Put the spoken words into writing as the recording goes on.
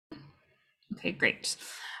Okay, great.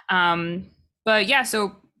 But yeah,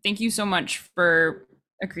 so thank you so much for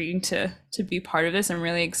agreeing to be part of this. I'm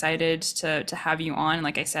really excited to have you on.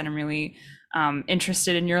 Like I said, I'm really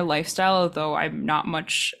interested in your lifestyle, although I'm not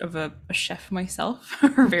much of a chef myself,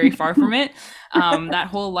 or very far from it. That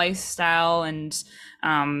whole lifestyle and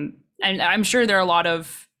I'm sure there are a lot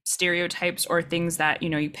of stereotypes or things that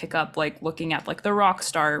you pick up like looking at like the rock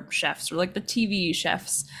star chefs or like the TV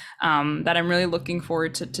chefs that I'm really looking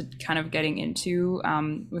forward to kind of getting into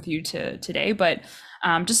with you today. But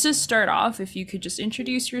just to start off, if you could just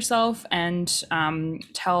introduce yourself and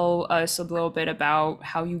tell us a little bit about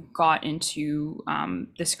how you got into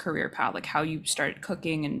this career path, like how you started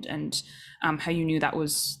cooking and how you knew that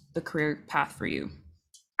was the career path for you.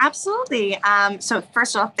 Absolutely. So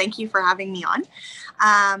first off, thank you for having me on.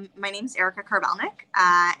 My name is Erica Karbelnik,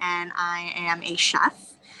 and I am a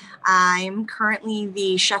chef. I'm currently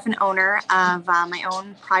the chef and owner of my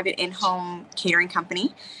own private in-home catering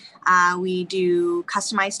company. We do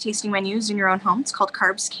customized tasting menus in your own home. It's called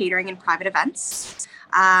Carbs Catering and Private Events.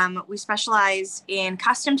 We specialize in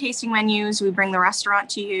custom tasting menus. We bring the restaurant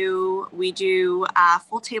to you. We do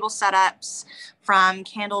full table setups from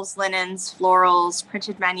candles, linens, florals,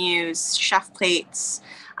 printed menus, chef plates.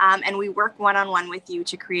 And we work one-on-one with you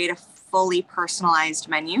to create a fully personalized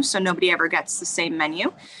menu so nobody ever gets the same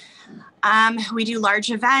menu. We do large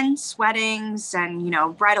events, weddings, and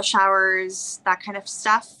bridal showers, that kind of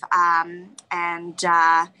stuff.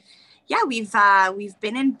 Yeah, we've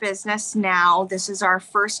been in business now. This is our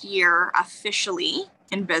first year officially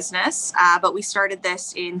in business, but we started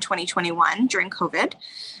this in 2021 during COVID.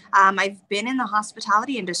 I've been in the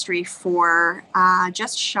hospitality industry for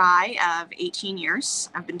just shy of 18 years.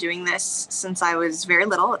 I've been doing this since I was very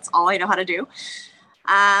little. It's all I know how to do.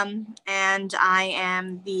 And I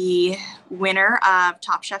am the winner of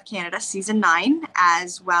Top Chef Canada Season 9,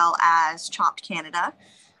 as well as Chopped Canada.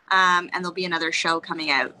 And there'll be another show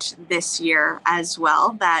coming out this year as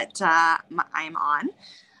well that I'm on.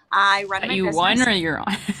 I run That my you won business. or you're on?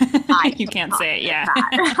 I You can't cannot say it. say Yeah.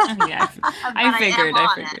 that, Yeah. but I I am figured. I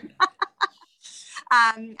on it. figured.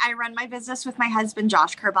 I run my business with my husband,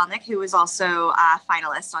 Josh Karbelnik, who is also a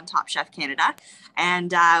finalist on Top Chef Canada.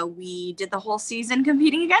 And we did the whole season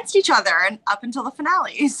competing against each other and up until the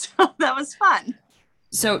finale. So that was fun.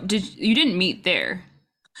 So you didn't meet there,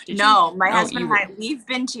 did you? No, my Oh, husband you and were. we've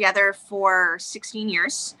been together for 16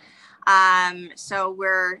 years. So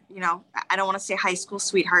we're, I don't want to say high school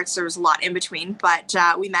sweethearts. There was a lot in between, but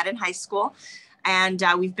we met in high school and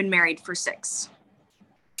we've been married for 6.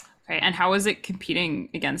 Okay. And how was it competing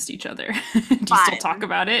against each other? Do you still talk Fun.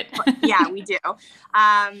 about it? Yeah, we do.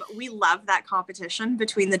 We love that competition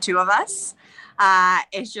between the two of us.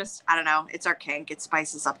 It's just, I don't know, it's our kink. It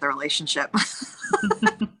spices up the relationship.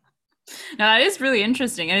 No, that is really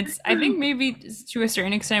interesting. And I think maybe to a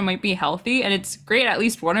certain extent, it might be healthy. And it's great. At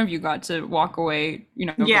least one of you got to walk away,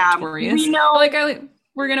 Yeah, we victorious. But know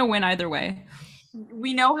we're going to win either way.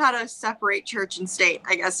 we know how to separate church and state,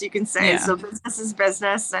 I guess you can say. Yeah. So business is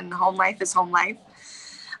business and home life is home life.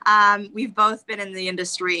 We've both been in the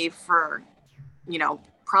industry for,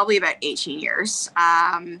 probably about 18 years.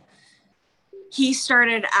 He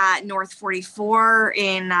started at North 44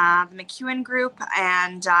 in the McEwen Group,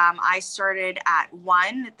 and I started at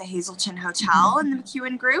One at the Hazelton Hotel in the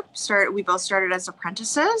McEwen Group. We both started as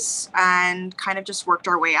apprentices and kind of just worked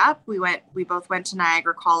our way up. We both went to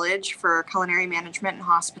Niagara College for culinary management and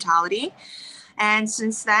hospitality. And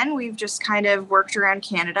since then, we've just kind of worked around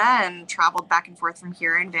Canada and traveled back and forth from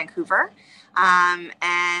here in Vancouver. And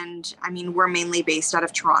I mean, we're mainly based out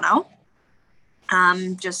of Toronto,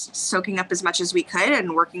 just soaking up as much as we could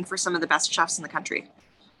and working for some of the best chefs in the country.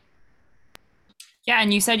 Yeah.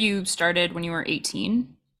 And you said you started when you were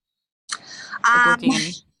 18, like Um, working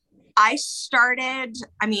in. I started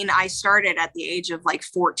at the age of like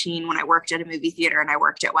 14 when I worked at a movie theater and I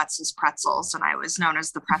worked at Wetzel's Pretzels and I was known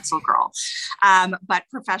as the pretzel girl. But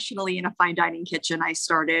professionally in a fine dining kitchen, I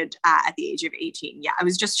started at the age of 18. Yeah, I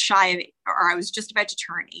was just shy of, or I was just about to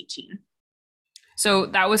turn 18. So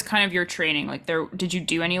that was kind of your training. Like did you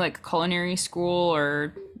do any like culinary school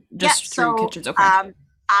or Yeah, just through so kitchens? Okay.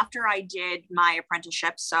 after I did my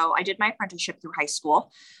apprenticeship, so I did my apprenticeship through high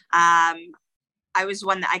school. Um, I was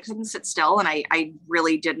one that I couldn't sit still and I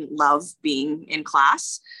really didn't love being in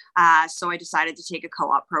class. So I decided to take a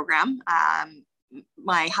co-op program.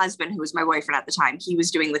 My husband, who was my boyfriend at the time, he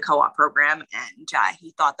was doing the co-op program and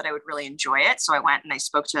he thought that I would really enjoy it. So I went and I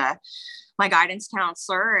spoke to my guidance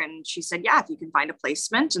counselor and she said, yeah, if you can find a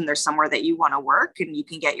placement and there's somewhere that you want to work and you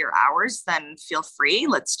can get your hours, then feel free,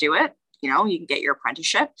 let's do it. you can get your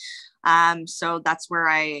apprenticeship. So that's where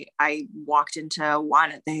I walked into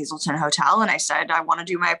one at the Hazelton Hotel, and I said, I want to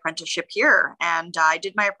do my apprenticeship here. And I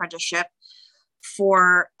did my apprenticeship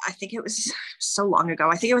for, I think it was so long ago,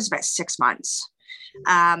 I think it was about 6 months,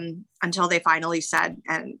 until they finally said,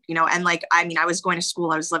 and, and like, I mean, I was going to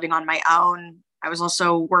school, I was living on my own. I was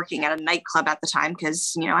also working at a nightclub at the time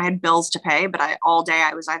because, I had bills to pay, but all day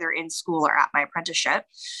I was either in school or at my apprenticeship,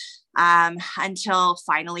 until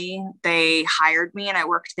finally they hired me, and I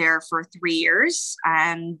worked there for 3 years.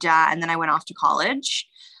 And then I went off to college,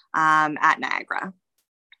 at Niagara.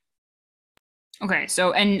 Okay.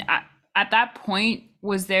 So, and at that point,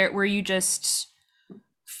 were you just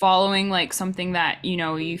following like something that,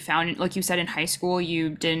 you found, like you said, in high school,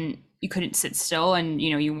 you couldn't sit still, and,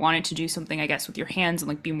 you wanted to do something, I guess, with your hands and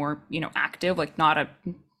like be more, active, like not a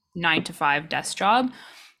 9 to 5 desk job.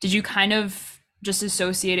 Did you kind of just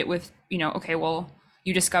associate it with, okay, well,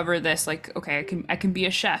 you discover this, like, okay, I can be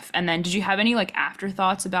a chef. And then did you have any like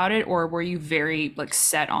afterthoughts about it, or were you very like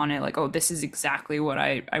set on it, like, oh, this is exactly what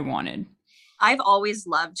I wanted? I've always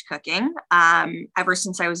loved cooking. Ever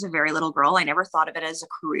since I was a very little girl, I never thought of it as a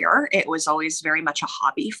career. It was always very much a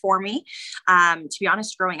hobby for me. To be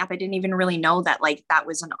honest, growing up, I didn't even really know that like that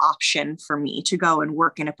was an option for me to go and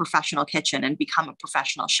work in a professional kitchen and become a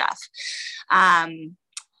professional chef.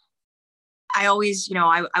 I always,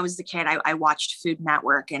 I was the kid, I watched Food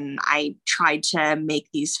Network, and I tried to make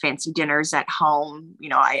these fancy dinners at home.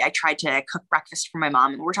 I tried to cook breakfast for my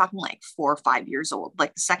mom, and we're talking like 4 or 5 years old.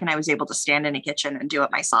 Like the second I was able to stand in a kitchen and do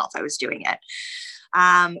it myself, I was doing it.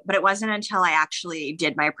 But it wasn't until I actually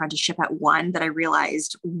did my apprenticeship at one that I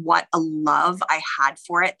realized what a love I had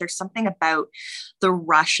for it. There's something about the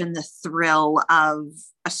rush and the thrill of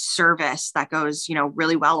a service that goes,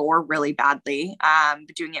 really well or really badly.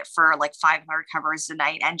 But doing it for like 500 covers a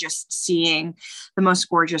night and just seeing the most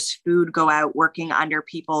gorgeous food go out, working under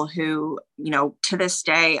people who, to this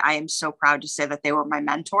day, I am so proud to say that they were my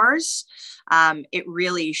mentors. It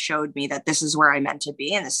really showed me that this is where I'm meant to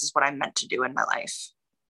be, and this is what I'm meant to do in my life.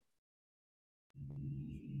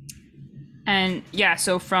 And yeah,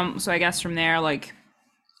 so I guess from there, like,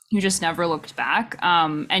 you just never looked back.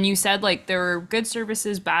 And you said like there were good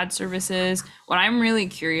services, bad services. What I'm really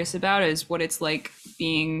curious about is what it's like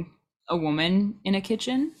being a woman in a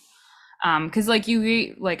kitchen. Because like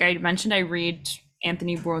like I mentioned, I read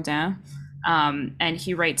Anthony Bourdain, and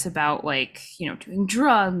he writes about like, doing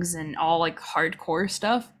drugs and all like hardcore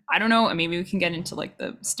stuff. I don't know, maybe we can get into like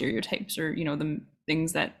the stereotypes or,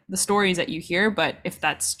 the stories that you hear, but if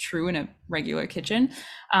that's true in a regular kitchen.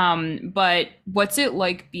 But what's it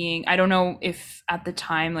like being, I don't know if at the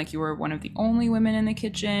time like you were one of the only women in the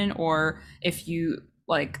kitchen, or if you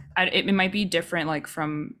like, it might be different like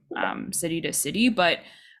from city to city, but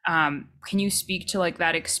can you speak to like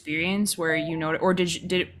that experience where or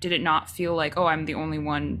did it not feel like, oh, I'm the only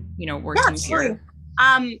one, Yeah, working absolutely.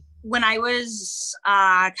 here? When I was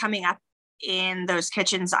coming up in those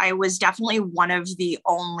kitchens, I was definitely one of the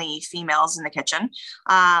only females in the kitchen.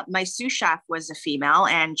 My sous chef was a female,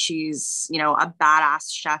 and she's, a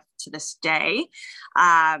badass chef to this day.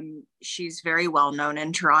 She's very well known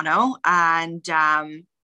in Toronto, and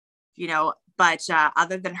but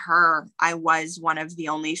other than her, I was one of the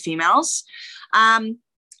only females.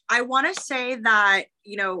 I want to say that,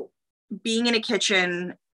 being in a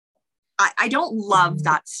kitchen, I don't love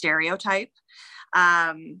that stereotype.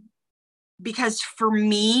 Because for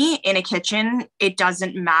me in a kitchen, it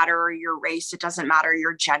doesn't matter your race. It doesn't matter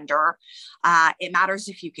your gender. It matters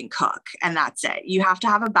if you can cook, and that's it. You have to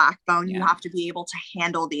have a backbone. Yeah. You have to be able to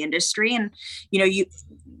handle the industry. And,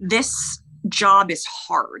 this job is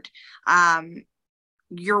hard.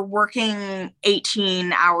 You're working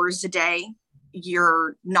 18 hours a day.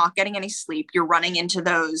 You're not getting any sleep. You're running into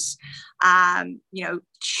those,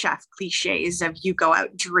 chef cliches of you go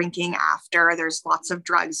out drinking after. There's lots of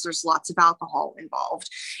drugs. There's lots of alcohol involved.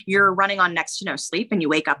 You're running on next to no sleep, and you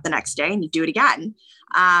wake up the next day and you do it again.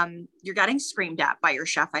 You're getting screamed at by your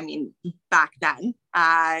chef. I mean, back then,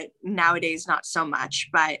 nowadays, not so much,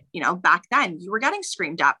 but, back then you were getting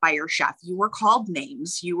screamed at by your chef. You were called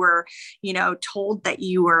names. You were, told that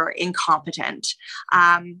you were incompetent.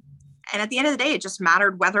 And at the end of the day, it just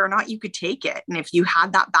mattered whether or not you could take it. And if you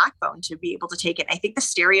had that backbone to be able to take it. I think the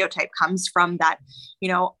stereotype comes from that,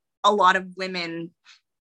 a lot of women,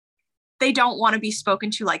 they don't want to be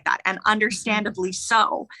spoken to like that. And understandably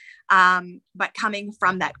so. But coming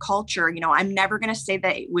from that culture, I'm never going to say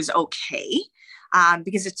that it was okay,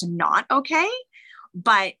 because it's not okay.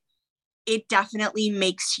 But it definitely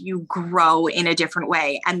makes you grow in a different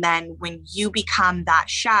way. And then when you become that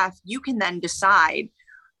chef, you can then decide,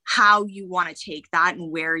 how you want to take that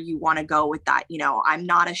and where you want to go with that. I'm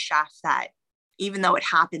not a chef that, even though it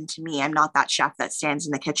happened to me, I'm not that chef that stands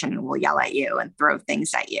in the kitchen and will yell at you and throw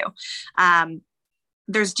things at you.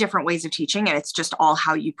 There's different ways of teaching, and it's just all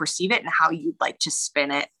how you perceive it and how you'd like to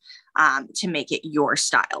spin it, to make it your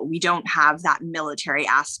style. We don't have that military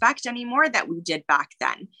aspect anymore that we did back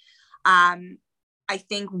then. I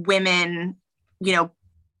think women,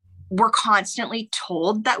 we're constantly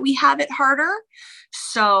told that we have it harder.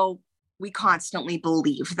 So we constantly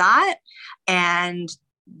believe that. And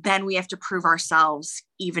then we have to prove ourselves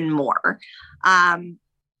even more. I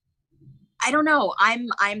don't know.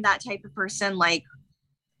 I'm that type of person. Like,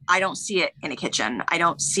 I don't see it in a kitchen. I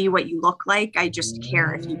don't see what you look like. I just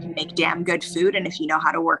care if you can make damn good food and if you know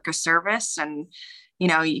how to work a service, and,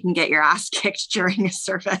 you can get your ass kicked during a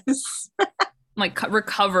service. Like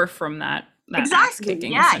recover from that exactly.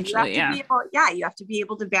 kicking, yeah. essentially. You have to be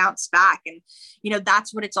able to bounce back. And,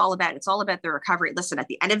 that's what it's all about. It's all about the recovery. Listen, at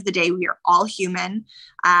the end of the day, we are all human.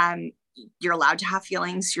 You're allowed to have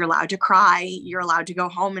feelings. You're allowed to cry. You're allowed to go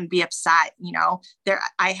home and be upset.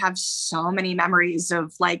 I have so many memories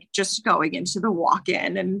of like just going into the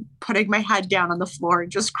walk-in and putting my head down on the floor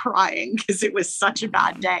and just crying because it was such a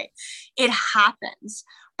bad day. It happens,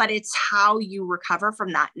 but it's how you recover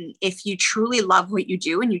from that. And if you truly love what you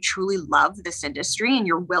do and you truly love this industry and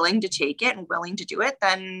you're willing to take it and willing to do it,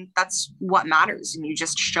 then that's what matters. And you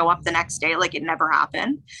just show up the next day like it never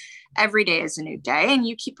happened. Every day is a new day, and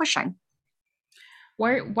you keep pushing.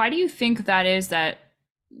 Why do you think that is, that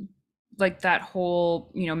like that whole,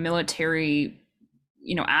 military,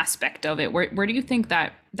 aspect of it? Where do you think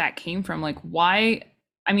that came from? Like, why?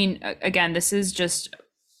 I mean, again, this is just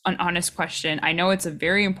an honest question. I know it's a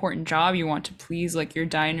very important job. You want to please like your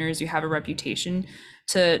diners, you have a reputation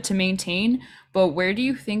to maintain, but where do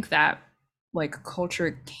you think that like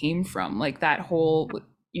culture came from? Like that whole,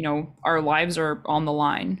 our lives are on the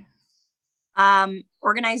line.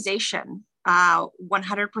 Organization.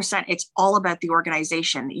 100%. It's all about the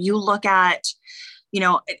organization. You look at,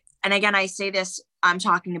 and again, I say this, I'm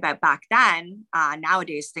talking about back then.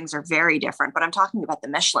 Nowadays, things are very different, but I'm talking about the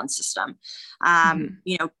Michelin system.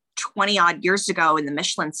 20 odd years ago in the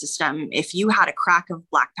Michelin system, if you had a crack of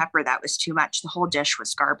black pepper that was too much, the whole dish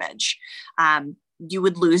was garbage. You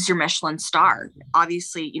would lose your Michelin star.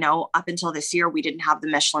 Obviously, up until this year, we didn't have the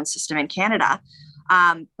Michelin system in Canada.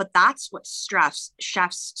 But that's what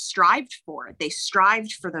chefs strived for. They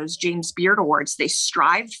strived for those James Beard Awards. They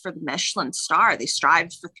strived for the Michelin star. They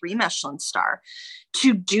strived for 3 Michelin star.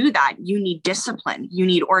 To do that, you need discipline. You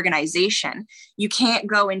need organization. You can't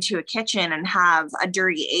go into a kitchen and have a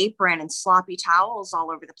dirty apron and sloppy towels all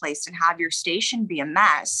over the place and have your station be a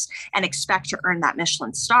mess and expect to earn that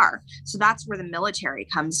Michelin star. So that's where the military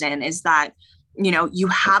comes in, is that you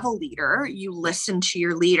have a leader, you listen to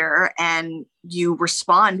your leader, and you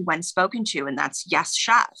respond when spoken to. And that's yes,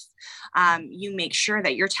 chef. You make sure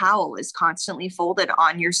that your towel is constantly folded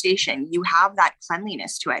on your station. You have that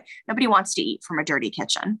cleanliness to it. Nobody wants to eat from a dirty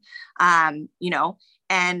kitchen.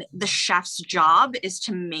 And the chef's job is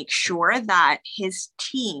to make sure that his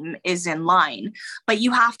team is in line. But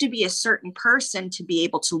you have to be a certain person to be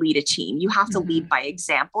able to lead a team. You have to lead by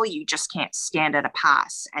example. You just can't stand at a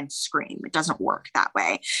pass and scream. It doesn't work that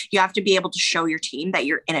way. You have to be able to show your team that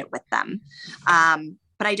you're in it with them.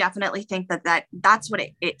 But I definitely think that's what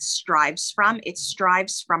it strives from. It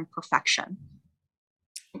strives from perfection.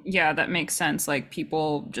 Yeah, that makes sense. Like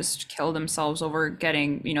people just kill themselves over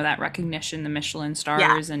getting, that recognition, the Michelin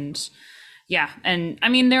stars. Yeah. And I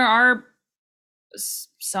mean, there are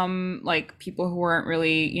some like people who aren't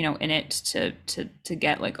really, in it to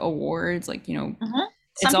get like awards, like,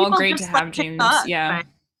 it's all great to have James. Yeah.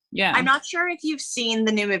 I'm not sure if you've seen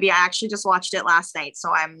the new movie. I actually just watched it last night, so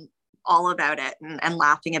I'm all about it and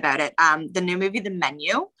laughing about it. The new movie, The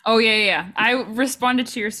Menu. Oh yeah. I responded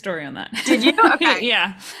to your story on that. Did you? Okay.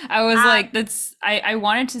 Yeah. I was like, I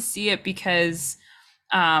wanted to see it because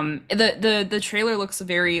the trailer looks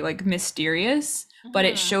very like mysterious, but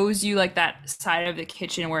it shows you like that side of the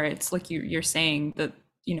kitchen where it's like you're saying the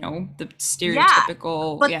the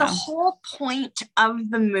stereotypical. But the whole point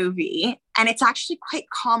of the movie, and it's actually quite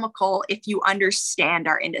comical if you understand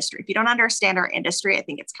our industry. If you don't understand our industry, I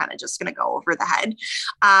think it's kind of just going to go over the head.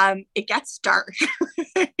 It gets dark.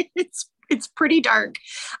 It's pretty dark.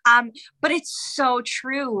 But it's so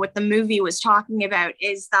true. What the movie was talking about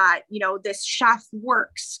is that, this chef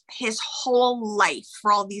works his whole life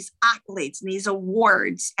for all these accolades and these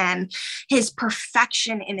awards and his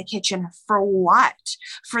perfection in the kitchen. For what?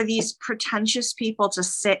 For these pretentious people to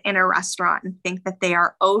sit in a restaurant and think that they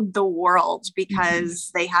are owed the world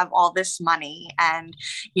because they have all this money and,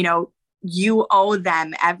 you owe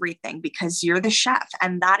them everything because you're the chef,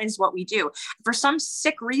 and that is what we do. For some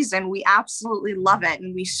sick reason, we absolutely love it,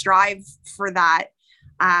 and we strive for that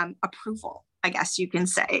approval, I guess you can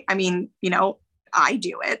say. I mean, you know, I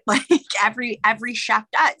do it like every chef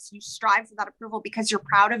does. You strive for that approval because you're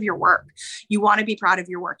proud of your work. You want to be proud of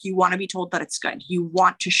your work. You want to be told that it's good. You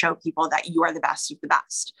want to show people that you are the best of the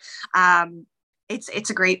best. It's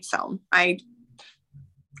a great film.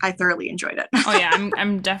 I thoroughly enjoyed it. Oh yeah,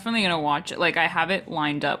 I'm definitely gonna watch it. Like I have it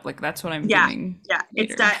lined up. Like that's what I'm Yeah, doing yeah.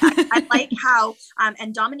 It's later. that I like how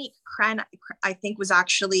and Dominique Crenn, I think, was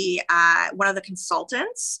actually one of the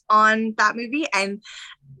consultants on that movie. And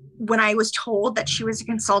when I was told that she was a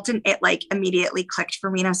consultant, it like immediately clicked for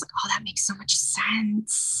me, and I was like, oh, that makes so much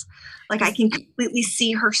sense. Like I can completely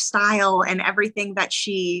see her style and everything that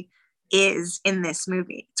she is in this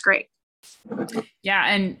movie. It's great. Yeah,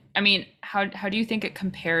 and I mean, how do you think it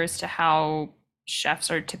compares to how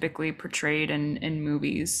chefs are typically portrayed in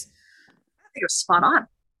movies? I think it was spot on.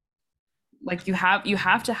 Like you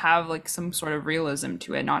have to have like some sort of realism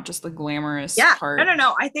to it, not just the glamorous Yeah. part.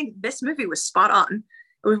 No. I think this movie was spot on.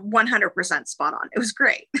 It was 100% spot on. It was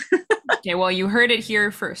great. Okay, well, you heard it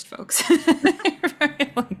here first, folks.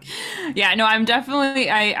 Yeah, no, I'm definitely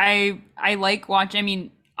I like watching. I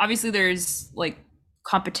mean, obviously there's like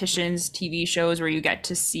competitions, TV shows where you get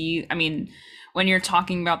to see, I mean, when you're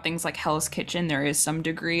talking about things like Hell's Kitchen, there is some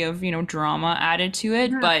degree of, you know, drama added to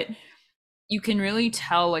it, Mhm. but you can really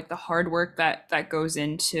tell like the hard work that goes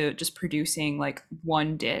into just producing like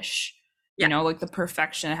one dish, you Yeah. know, like the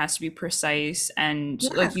perfection. It has to be precise, and Yeah,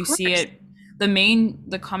 like of you see course. it,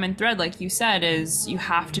 the common thread, like you said, is you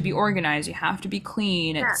have to be organized, you have to be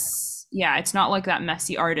clean. Yeah. It's, yeah, it's not like that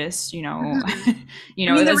messy artist, you know. Mhm. You I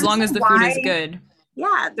know, mean, the as long reason as the food is why, good.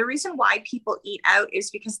 yeah, the reason why people eat out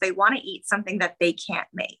is because they want to eat something that they can't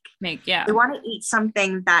make. Make, They yeah. want to eat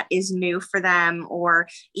something that is new for them, or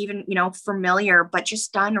even, you know, familiar, but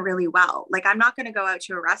just done really well. Like, I'm not going to go out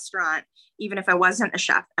to a restaurant, even if I wasn't a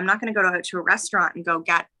chef, I'm not going to go out to a restaurant and go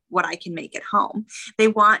get what I can make at home. They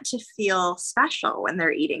want to feel special when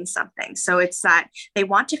they're eating something. So it's that they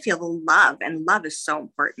want to feel the love, and love is so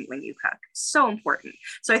important when you cook. So important.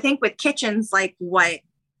 So I think with kitchens, like what,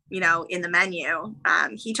 you know, in the menu,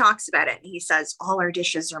 he talks about it. And he says all our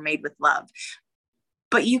dishes are made with love,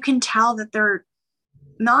 but you can tell that they're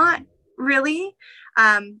not really,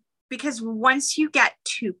 because once you get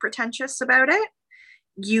too pretentious about it,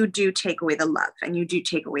 you do take away the love and you do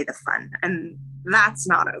take away the fun, and that's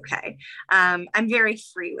not okay. I'm very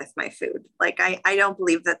free with my food. Like I don't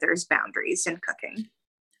believe that there's boundaries in cooking.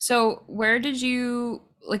 So where did you,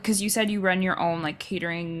 like, because you said you run your own like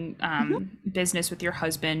catering Mhm. business with your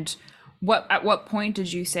husband. What, at what point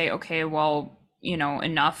did you say, okay, well, you know,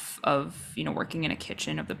 enough of, you know, working in a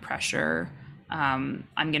kitchen, of the pressure. I'm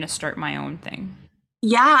gonna start my own thing.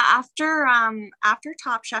 Yeah, after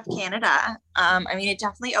Top Chef Canada, I mean, it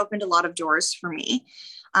definitely opened a lot of doors for me,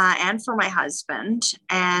 and for my husband.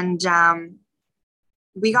 And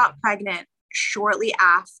we got pregnant shortly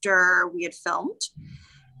after we had filmed,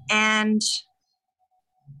 and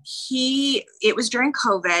it was during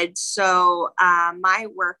COVID, so my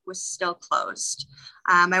work was still closed.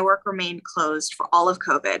 My work remained closed for all of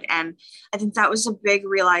COVID, and I think that was a big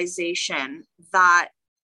realization that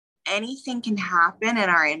anything can happen in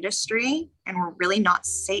our industry, and we're really not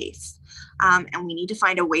safe. And we need to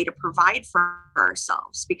find a way to provide for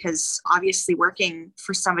ourselves, because obviously working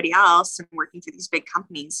for somebody else and working for these big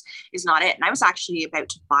companies is not it. And I was actually about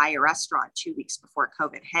to buy a restaurant 2 weeks before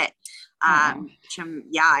COVID hit. Oh,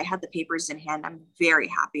 Yeah, I had the papers in hand. I'm very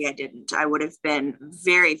happy I didn't. I would have been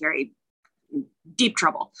very, very deep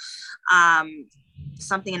trouble. Um,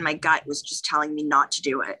 Something in my gut was just telling me not to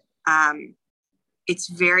do it. It's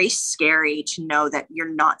very scary to know that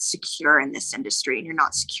you're not secure in this industry and you're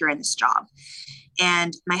not secure in this job.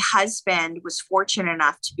 And my husband was fortunate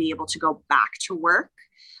enough to be able to go back to work.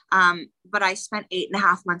 But I spent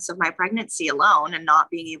 8.5 months of my pregnancy alone and not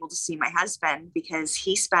being able to see my husband because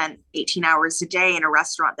he spent 18 hours a day in a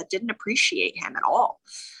restaurant that didn't appreciate him at all.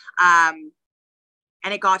 Um,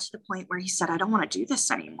 and it got to the point where he said, I don't want to do this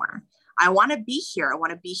anymore. I want to be here. I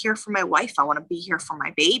want to be here for my wife. I want to be here for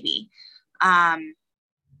my baby. Um,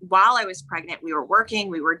 while I was pregnant, we were working,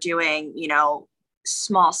 we were doing, you know,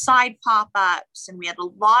 small side pop-ups, and we had a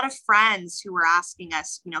lot of friends who were asking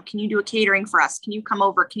us, you know, can you do a catering for us? Can you come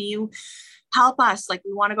over? Can you help us? Like,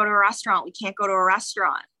 we want to go to a restaurant. We can't go to a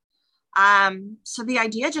restaurant. So the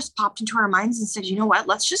idea just popped into our minds and said, you know what,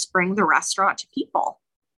 let's just bring the restaurant to people.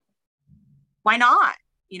 Why not?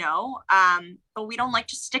 You know, but we don't like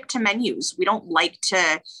to stick to menus. We don't like to,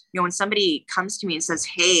 you know, when somebody comes to me and says,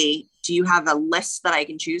 hey, do you have a list that I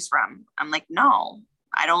can choose from? I'm like, no,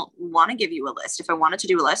 I don't want to give you a list. If I wanted to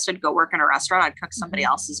do a list, I'd go work in a restaurant. I'd cook somebody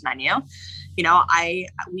else's menu. You know,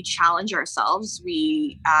 we challenge ourselves.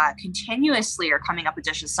 We continuously are coming up with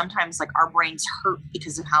dishes. Sometimes like our brains hurt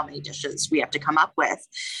because of how many dishes we have to come up with,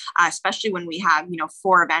 especially when we have, you know,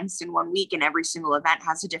 4 events in 1 week and every single event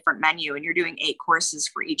has a different menu and you're doing 8 courses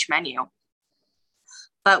for each menu.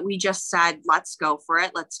 But we just said, let's go for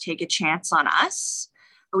it. Let's take a chance on us.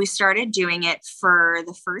 We started doing it for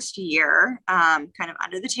the first year, kind of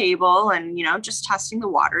under the table and, you know, just testing the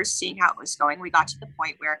waters, seeing how it was going. We got to the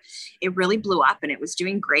point where it really blew up and it was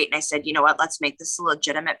doing great. And I said, you know what, let's make this a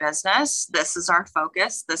legitimate business. This is our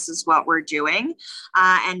focus. This is what we're doing.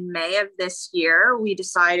 And May of this year, we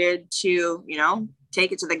decided to, you know,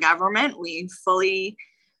 take it to the government. We fully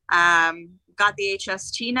got the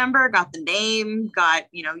HST number, got the name, got,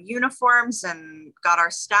 you know, uniforms and got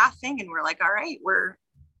our staffing. And we're like, all right, we're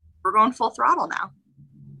going full throttle now.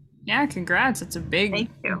 Yeah, congrats. It's a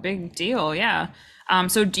Thank you. big deal. Yeah.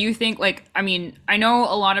 So do you think like, I mean, I know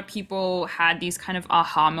a lot of people had these kind of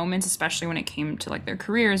aha moments, especially when it came to like their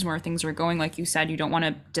careers where things were going. Like you said, you don't want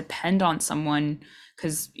to depend on someone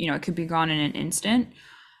because, you know, it could be gone in an instant.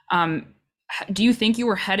 Do you think you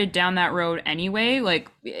were headed down that road anyway?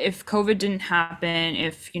 Like if COVID didn't happen,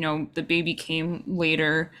 if, you know, the baby came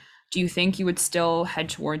later, do you think you would still head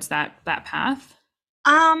towards that path?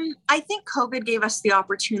 I think COVID gave us the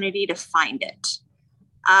opportunity to find it.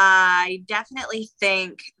 I definitely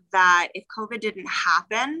think that if COVID didn't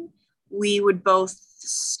happen, we would both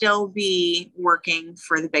still be working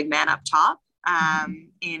for the big man up top.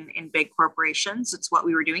 In big corporations. It's what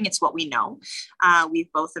we were doing. It's what we know. We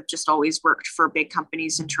both have just always worked for big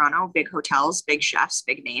companies in Toronto, big hotels, big chefs,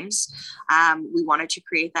 big names. We wanted to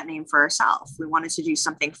create that name for ourselves. We wanted to do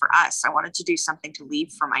something for us. I wanted to do something to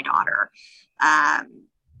leave for my daughter.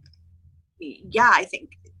 Yeah, I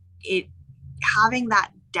think having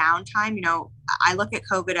that downtime, you know, I look at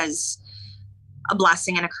COVID as a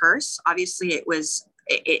blessing and a curse. Obviously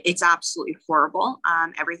it's absolutely horrible,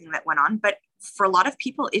 everything that went on, but for a lot of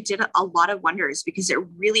people, it did a lot of wonders because it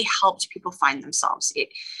really helped people find themselves. It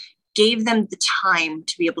gave them the time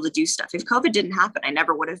to be able to do stuff. If COVID didn't happen, I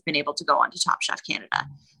never would have been able to go on to Top Chef Canada.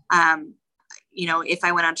 You know, if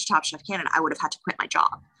I went on to Top Chef Canada, I would have had to quit my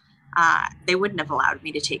job. They wouldn't have allowed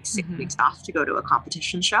me to take 6 weeks off to go to a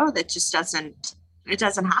competition show. That just doesn't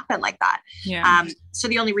happen like that. Yeah. So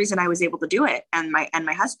the only reason I was able to do it and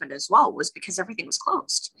my husband as well was because everything was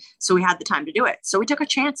closed. So we had the time to do it. So we took a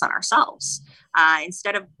chance on ourselves.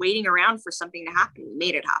 Instead of waiting around for something to happen, we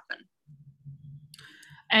made it happen.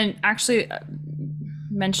 And actually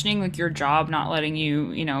mentioning like your job not letting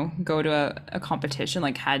you, you know, go to a competition,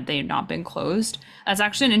 like had they not been closed, that's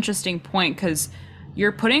actually an interesting point because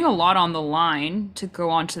you're putting a lot on the line to go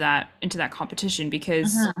on to into that competition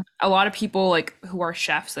because a lot of people like who are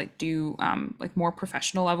chefs like do like more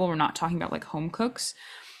professional level. We're not talking about like home cooks.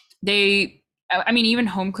 I mean, even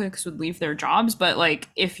home cooks would leave their jobs, but like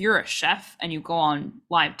if you're a chef and you go on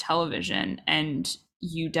live television and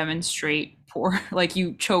you demonstrate poor, like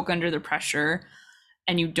you choke under the pressure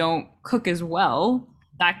and you don't cook as well,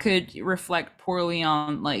 that could reflect poorly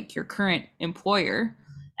on like your current employer.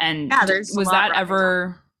 And Yeah, was that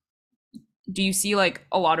ever, do you see like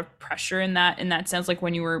a lot of pressure in that sense, like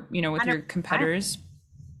when you were, you know, with your competitors?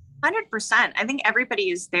 100%. I think everybody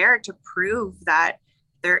is there to prove that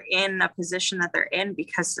they're in a position that they're in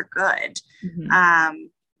because they're good.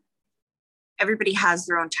 Everybody has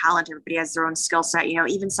their own talent. Everybody has their own skill set. You know,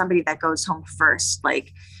 even somebody that goes home first,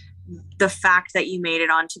 like the fact that you made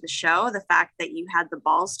it onto the show, the fact that you had the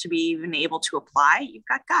balls to be even able to apply, you've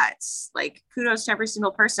got guts. Like kudos to every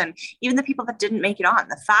single person, even the people that didn't make it on.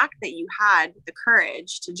 The fact that you had the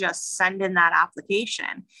courage to just send in that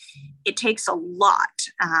application, it takes a lot.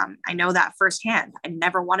 I know that firsthand. I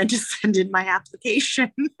never wanted to send in my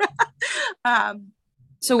application.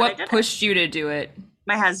 So what pushed you to do it?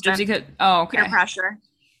 My husband. Just because, oh, okay. Peer pressure.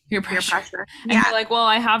 Peer pressure. And yeah. You're like, well,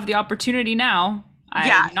 I have the opportunity now.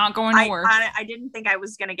 I'm not going to work. I didn't think I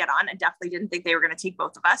was going to get on. I definitely didn't think they were going to take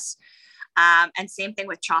both of us. And same thing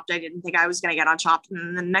with Chopped. I didn't think I was going to get on Chopped.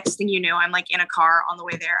 And the next thing you know, I'm like in a car on the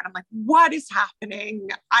way there and I'm like, what is happening?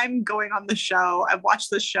 I'm going on the show. I've watched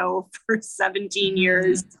the show for 17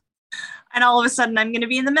 years. And all of a sudden I'm going to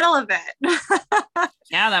be in the middle of it.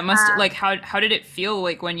 Yeah, that must like, how did it feel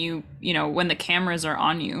like when you know, when the cameras are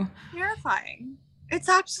on you? Terrifying. It's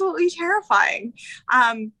absolutely terrifying.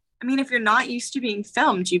 I mean, if you're not used to being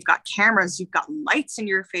filmed, you've got cameras, you've got lights in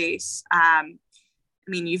your face. I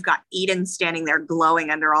mean, you've got Eden standing there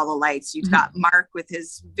glowing under all the lights. You've got Mark with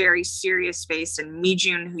his very serious face and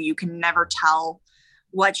Mijun, who you can never tell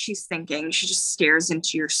what she's thinking. She just stares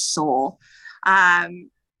into your soul.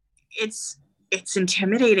 Um, it's it's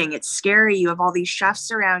intimidating. It's scary. You have all these chefs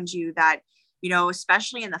around you that,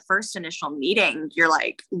 especially in the first initial meeting, you're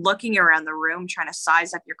like looking around the room trying to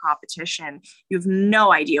size up your competition. You have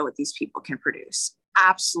no idea what these people can produce.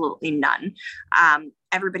 Absolutely none.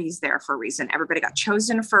 Everybody's there for a reason. Everybody got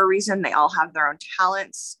chosen for a reason. They all have their own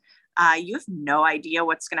talents. You have no idea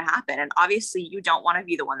what's going to happen. And obviously, you don't want to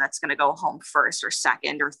be the one that's going to go home first or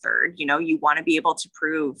second or third. You want to be able to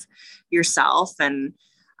prove yourself and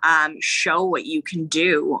show what you can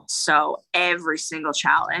do. So every single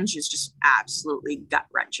challenge is just absolutely gut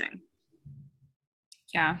wrenching.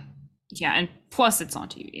 Yeah. Yeah. And plus it's on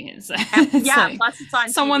TV. Yeah, plus it's on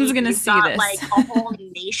someone's TV. gonna You've see got this. like a whole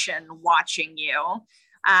nation watching you.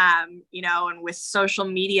 And with social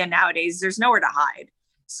media nowadays, there's nowhere to hide.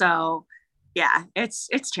 So yeah, it's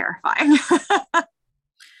terrifying.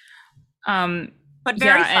 But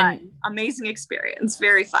very fun. And amazing experience.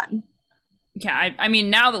 Very fun. Yeah, I mean,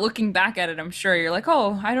 now that looking back at it, I'm sure you're like,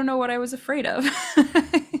 oh, I don't know what I was afraid of.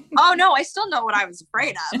 Oh no, I still know what I was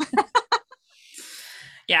afraid of.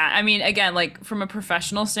 Yeah, I mean, again, like from a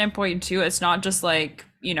professional standpoint too, it's not just like,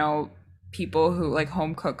 people who like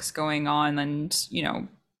home cooks going on and,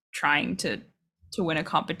 trying to win a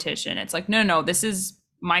competition. It's like, no, this is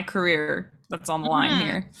my career that's on the line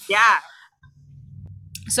here. Yeah.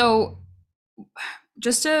 So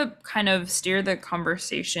just to kind of steer the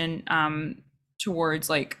conversation towards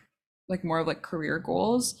like more of like career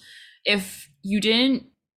goals, if you didn't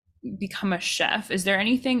become a chef, is there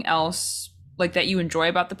anything else like that you enjoy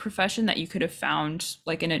about the profession that you could have found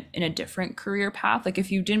like in a different career path? Like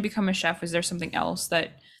if you didn't become a chef, is there something else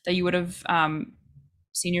that you would have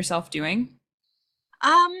seen yourself doing?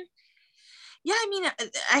 Yeah, I mean,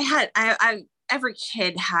 I every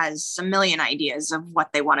kid has a million ideas of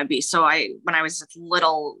what they want to be. So when I was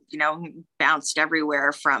little, bounced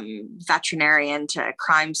everywhere from veterinarian to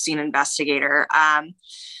crime scene investigator.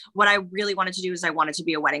 What I really wanted to do is I wanted to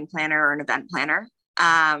be a wedding planner or an event planner.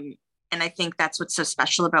 And I think that's what's so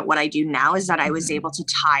special about what I do now is that I was able to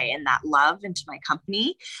tie in that love into my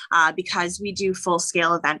company because we do full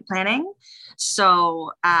scale event planning.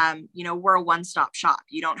 So, we're a one-stop shop.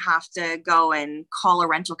 You don't have to go and call a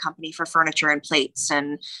rental company for furniture and plates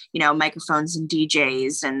and, microphones and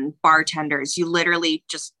DJs and bartenders. You literally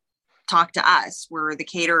just talk to us. We're the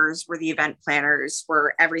caterers, we're the event planners,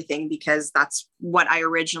 we're everything because that's what I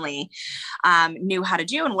originally knew how to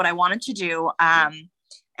do and what I wanted to do.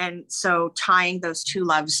 And so tying those two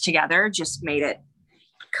loves together just made it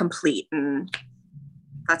complete. And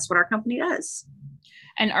that's what our company does.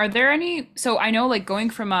 And are there any, so I know like going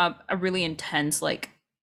from a really intense like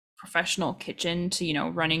professional kitchen to,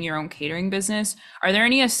 running your own catering business, are there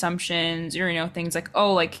any assumptions or, things like,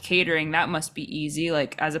 oh, like catering, that must be easy,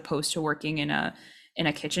 like as opposed to working in a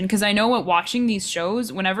kitchen? Because I know what watching these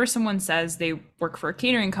shows, whenever someone says they work for a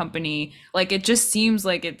catering company, like it just seems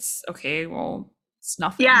like it's okay, well, it's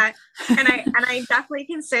nothing. Yeah. And I definitely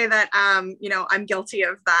can say that, I'm guilty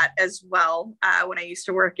of that as well. When I used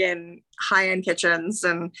to work in high-end kitchens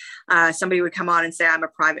and somebody would come on and say, I'm a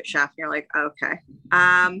private chef. And you're like, okay.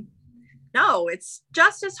 No, it's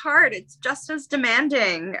just as hard. It's just as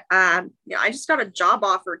demanding. I just got a job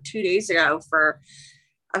offer 2 days ago for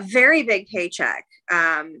a very big paycheck.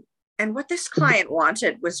 And what this client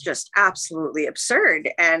wanted was just absolutely absurd.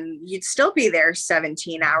 And you'd still be there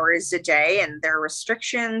 17 hours a day, and there are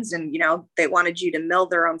restrictions. And, they wanted you to mill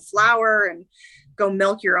their own flour and go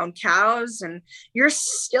milk your own cows. And you're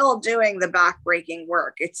still doing the backbreaking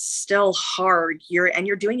work. It's still hard. You're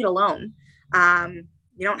doing it alone. You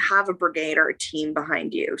don't have a brigade or a team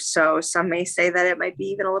behind you. So some may say that it might be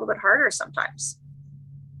even a little bit harder sometimes.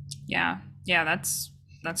 Yeah. Yeah. That's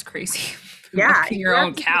crazy. Yeah. Your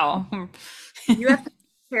own cow. You have to be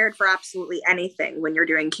prepared for absolutely anything when you're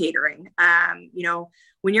doing catering.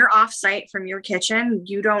 When you're off site from your kitchen,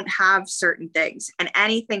 you don't have certain things and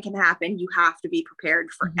anything can happen. You have to be prepared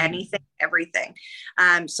for anything, everything.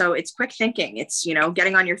 So it's quick thinking. It's,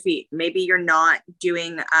 getting on your feet. Maybe you're not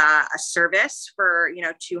doing a service for,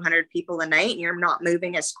 200 people a night and you're not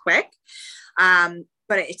moving as quick.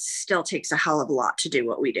 But it still takes a hell of a lot to do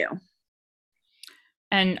what we do.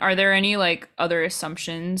 And are there any like other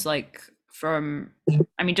assumptions like from,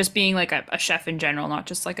 I mean, just being like a chef in general, not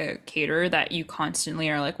just like a caterer, that you constantly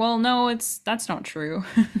are like, well, no, that's not true?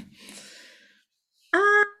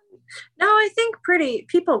 No, I think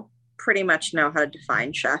people pretty much know how to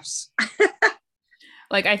define chefs.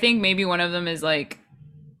 Like, I think maybe one of them is like,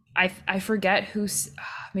 I forget who's,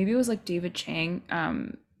 maybe it was like David Chang.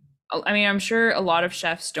 I mean, I'm sure a lot of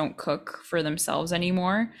chefs don't cook for themselves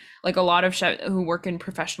anymore. Like a lot of chefs who work in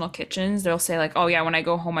professional kitchens, they'll say like, "Oh yeah, when I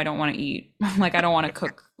go home, I don't want to eat. Like I don't want to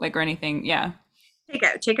cook like or anything." Yeah.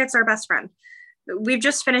 Takeout's our best friend. We've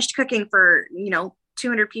just finished cooking for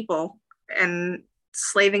 200 people and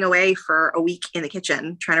slaving away for a week in the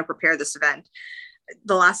kitchen trying to prepare this event.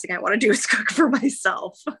 The last thing I want to do is cook for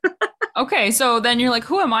myself. Okay, so then you're like,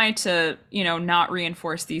 who am I to, not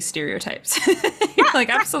reinforce these stereotypes? You're Yeah, like,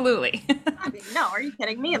 exactly. absolutely. No, are you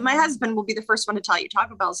kidding me? My husband will be the first one to tell you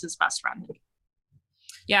Taco Bell's his best friend.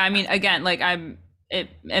 Yeah, I mean, again, like it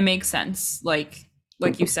makes sense. Like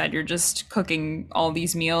you said, you're just cooking all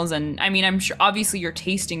these meals, and I mean, I'm sure obviously you're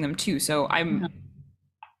tasting them too. So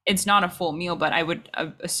it's not a full meal, but I would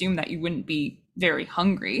assume that you wouldn't be very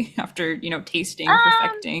hungry after, tasting, Um,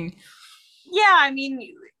 perfecting. yeah, I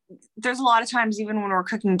mean, there's a lot of times, even when we're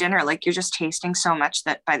cooking dinner, like you're just tasting so much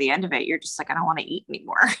that by the end of it, you're just like, I don't want to eat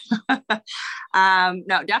anymore.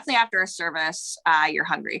 No, definitely after a service, you're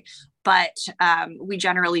hungry, but we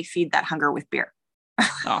generally feed that hunger with beer.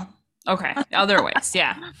 Oh, okay. Other ways,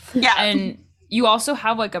 yeah. Yeah. And you also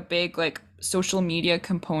have like a big like social media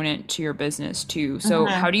component to your business too. So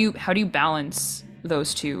Mhm. how do you balance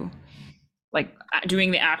those two? Like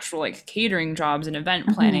doing the actual like catering jobs and event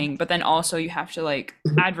Mhm. planning, but then also you have to like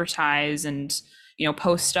advertise and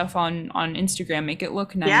post stuff on Instagram, make it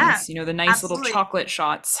look Yeah, nice, the nice little absolutely. chocolate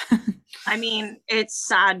shots. I mean, it's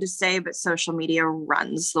sad to say, but social media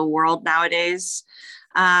runs the world nowadays.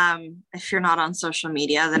 If you're not on social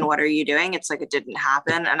media, then what are you doing? It's like it didn't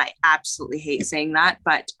happen. And I absolutely hate saying that.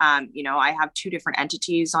 But, I have two different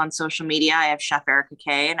entities on social media. I have Chef Erica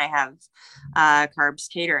Kay and I have Carbs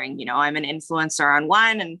Catering. I'm an influencer on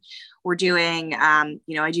one, and we're doing,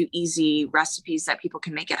 I do easy recipes that people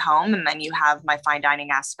can make at home. And then you have my fine dining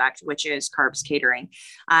aspect, which is Carbs Catering.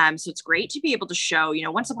 So it's great to be able to show,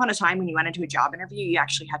 once upon a time when you went into a job interview, you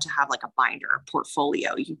actually had to have like a binder, a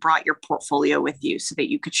portfolio. You brought your portfolio with you so that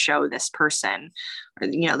you could show this person or,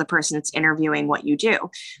 the person that's interviewing what you do.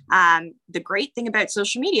 The great thing about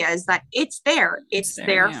social media is that it's there. It's It's there,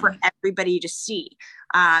 there yeah. for everybody to see.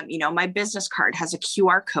 My business card has a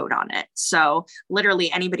QR code on it. So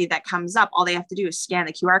literally anybody that comes up, all they have to do is scan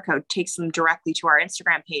the QR code, takes them directly to our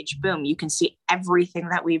Instagram page. Boom, you can see everything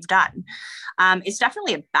that we've done. It's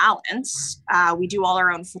definitely a balance. We do all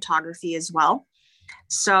our own photography as well.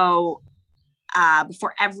 So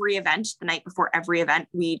before every event, the night before every event,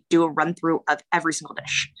 we do a run through of every single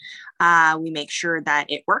dish. We make sure that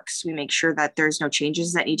it works. We make sure that there's no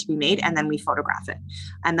changes that need to be made, and then we photograph it.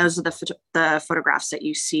 And those are the photographs that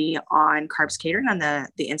you see on Carbs Catering on the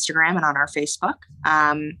Instagram and on our Facebook.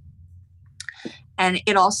 And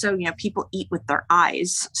it also, people eat with their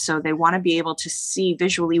eyes, so they want to be able to see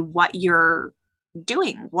visually what you're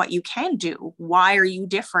doing, what you can do. Why are you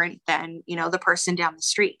different than the person down the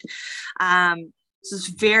street? So it's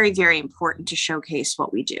very, very important to showcase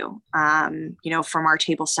what we do, from our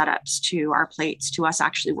table setups to our plates to us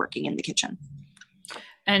actually working in the kitchen.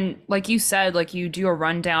 And like you said, like you do a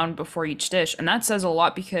rundown before each dish, and that says a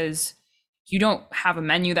lot because you don't have a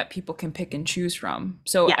menu that people can pick and choose from.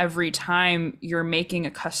 So Yeah. every time you're making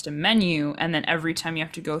a custom menu, and then every time you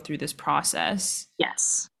have to go through this process.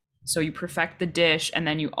 Yes. So you perfect the dish, and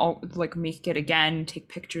then you all like make it again, take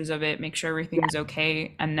pictures of it, make sure Yeah. everything's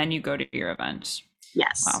okay, and then you go to your event.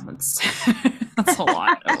 Yes. Wow, that's that's a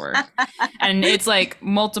lot of work. And it's like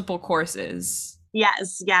multiple courses.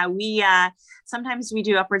 Yes. Yeah. We sometimes we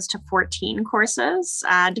do upwards to 14 courses.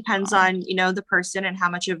 Depends Wow. on the person and how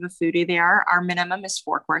much of a foodie they are. Our minimum is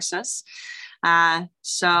 4 courses.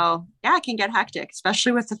 So yeah, it can get hectic,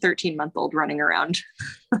 especially with the 13-month-old running around.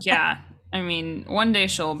 Yeah. I mean, one day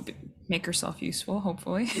make herself useful,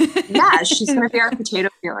 hopefully. Yeah, she's gonna be our potato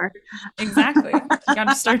peeler. Exactly. You got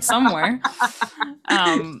to start somewhere.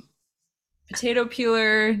 Um, Potato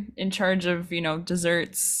peeler in charge of,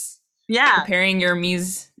 desserts, Yeah, preparing your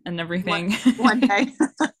mise and one everything. one day.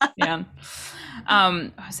 Yeah.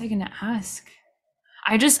 What was I gonna ask?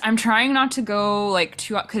 I'm trying not to go like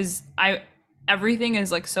too because I everything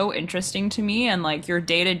is like so interesting to me, and like your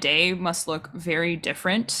day to day must look very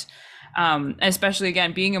different. Especially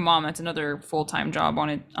again being a mom, that's another full time job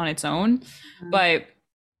on its own. But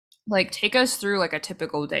like take us through like a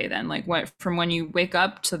typical day then, like what from when you wake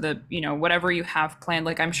up to the whatever you have planned.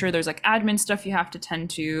 Like I'm sure there's like admin stuff you have to tend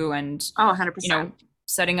to, and Oh, you 100%. know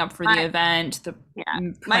setting up for the My event, the yeah,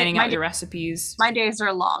 my planning my out your recipes. my days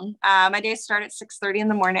are long. My days start at 6:30 in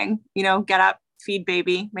the morning. Get up, feed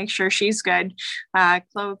baby, make sure she's good,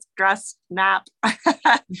 clothe, dress, nap.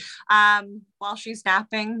 While she's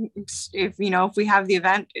napping, if we have the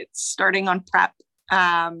event, it's starting on prep.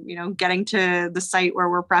 Getting to the site where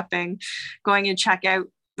we're prepping, going and check out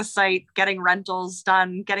the site, getting rentals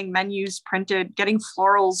done, getting menus printed, getting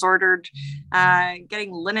florals ordered,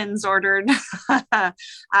 getting linens ordered,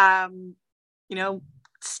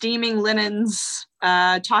 steaming linens,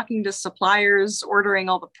 talking to suppliers, ordering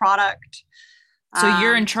all the product. So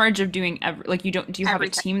you're in charge of doing do you have a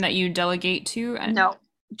Everything. team that you delegate to? No,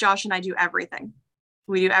 Josh and I do everything.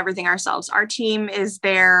 We do everything ourselves. Our team is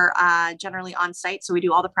there generally on site, so we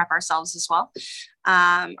do all the prep ourselves as well.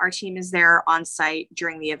 Our team is there on site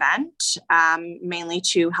during the event, mainly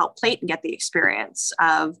to help plate and get the experience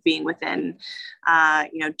of being within,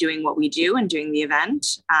 doing what we do and doing the event.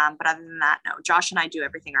 But other than that, no, Josh and I do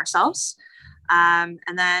everything ourselves. And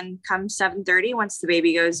then come 7:30, once the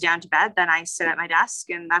baby goes down to bed, then I sit at my desk,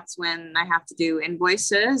 and that's when I have to do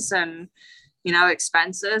invoices and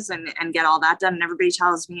expenses and get all that done. And everybody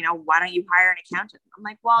tells me, why don't you hire an accountant? I'm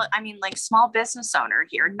like, well, I mean, like, small business owner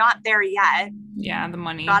here, not there yet. Yeah, the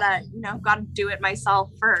money. Gotta do it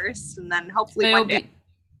myself first, and then hopefully one day.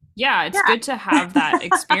 Yeah, it's good to have that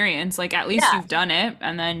experience. Like, at least you've done it,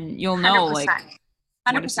 and then you'll know 100%. like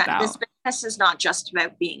 100%. This business is not just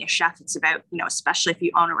about being a chef. It's about, especially if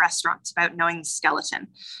you own a restaurant, it's about knowing the skeleton,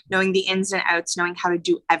 knowing the ins and outs, knowing how to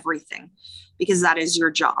do everything, because that is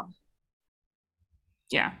your job.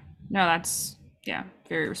 Yeah, no, that's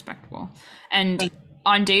very respectable. And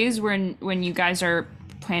on days when you guys are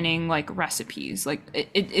planning like recipes, like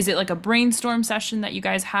is it like a brainstorm session that you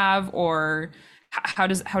guys have, or how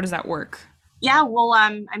does that work? Yeah, we'll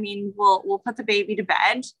we'll put the baby to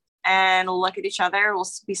bed and we'll look at each other. We'll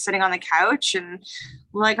be sitting on the couch and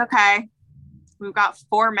we're like, okay, we've got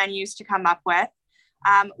 4 menus to come up with.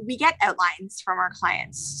 We get outlines from our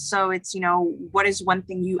clients. So it's, what is one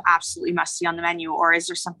thing you absolutely must see on the menu? Or is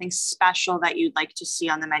there something special that you'd like to see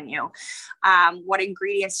on the menu? What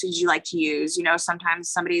ingredients did you like to use? Sometimes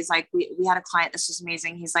somebody's like, we had a client, this was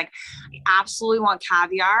amazing. He's like, I absolutely want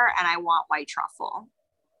caviar and I want white truffle.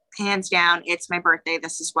 Hands down, it's my birthday.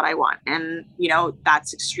 This is what I want. And,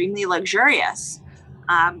 that's extremely luxurious.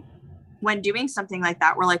 When doing something like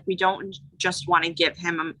that, we're like, we don't just want to give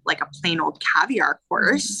him like a plain old caviar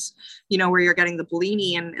course, where you're getting the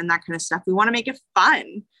bellini and that kind of stuff. We want to make it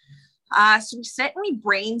fun. So we sit and we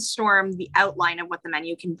brainstorm the outline of what the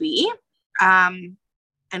menu can be. And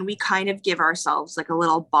we kind of give ourselves like a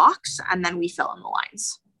little box, and then we fill in the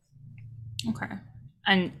lines. Okay.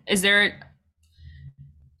 And is there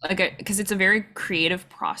because it's a very creative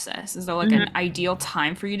process, is there like an ideal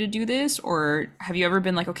time for you to do this, or have you ever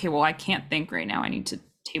been like, okay, well, I can't think right now, I need to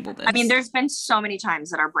table this? I mean, there's been so many times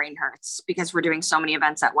that our brain hurts because we're doing so many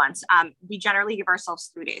events at once. We generally give ourselves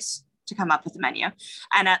 3 days to come up with a menu,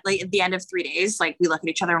 and at the end of 3 days, like, we look at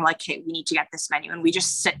each other and we're like, okay, we need to get this menu, and we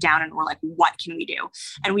just sit down and we're like, what can we do?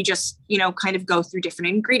 And we just kind of go through different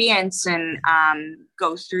ingredients and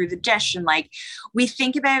go through the dish, and like, we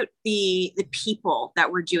think about the people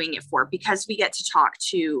that we're doing it for, because we get to talk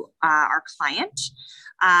to our client,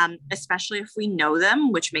 especially if we know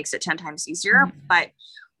them, which makes it 10 times easier. But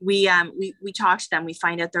we talk to them, we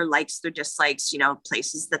find out their likes, their dislikes,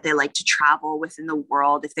 places that they like to travel within the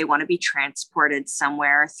world, if they want to be transported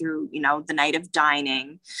somewhere through, the night of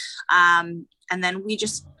dining. And then we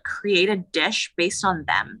just create a dish based on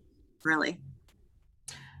them, really.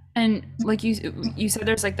 And like you said,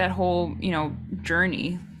 there's like that whole,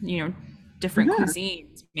 journey, different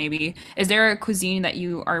cuisines, maybe. Is there a cuisine that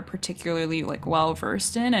you are particularly like well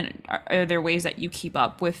versed in, and are there ways that you keep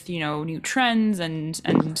up with new trends and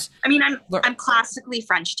I mean, I'm classically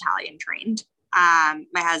French Italian trained.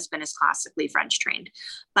 My husband is classically French trained,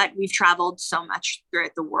 but we've traveled so much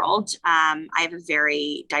throughout the world. I have a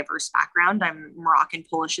very diverse background. I'm Moroccan,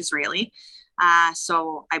 Polish, Israeli.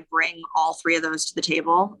 So I bring all 3 of those to the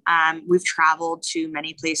table. We've traveled to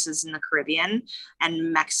many places in the Caribbean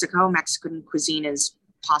and Mexico. Mexican cuisine is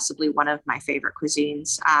possibly one of my favorite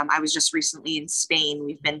cuisines. I was just recently in Spain.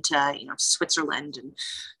 We've been to, Switzerland and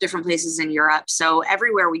different places in Europe. So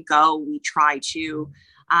everywhere we go, we try to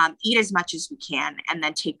eat as much as we can, and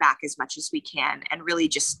then take back as much as we can, and really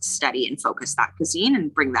just study and focus that cuisine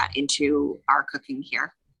and bring that into our cooking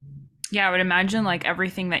here. Yeah, I would imagine like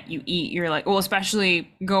everything that you eat, you're like, well,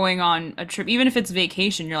 especially going on a trip, even if it's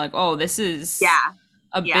vacation, you're like, oh, this is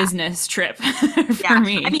a business trip for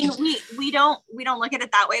me. I mean, we don't look at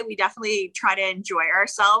it that way. We definitely try to enjoy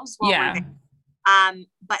ourselves while we're there.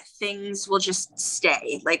 But things will just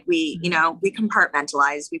stay. Like we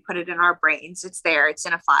compartmentalize, we put it in our brains. It's there, it's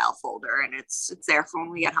in a file folder, and it's there for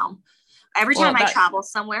when we get home. Every Well, time I that travel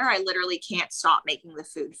somewhere, I literally can't stop making the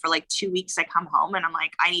food. For like 2 weeks, I come home and I'm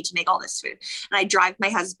like, I need to make all this food. And I drive my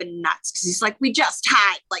husband nuts because he's like, we just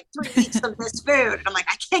had like 3 weeks of this food. And I'm like,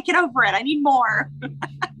 I can't get over it. I need more.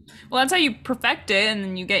 well, that's how you perfect it, and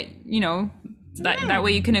then you get, that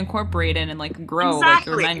way you can incorporate it and like grow like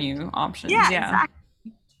your Exactly. menu options. Yeah, Yeah. exactly.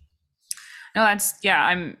 No, that's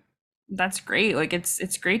yeah, that's great. Like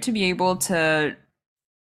it's great to be able to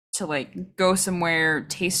like go somewhere,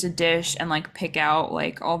 taste a dish and like pick out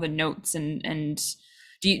like all the notes and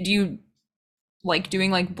do you like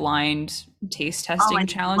doing like blind taste Oh, I testing love it.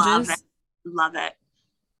 challenges? Love it.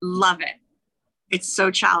 Love it. It's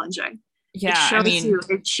so challenging. Yeah, I mean,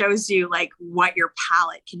 It shows you like what your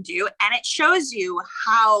palate can do. And it shows you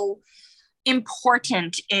how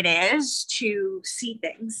important it is to see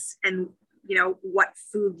things and what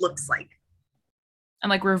food looks like. and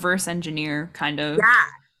like reverse engineer kind of. Yeah,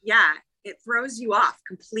 yeah, it throws you off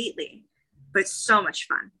completely, but it's so much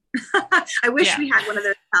fun. I wish Yeah. we had one of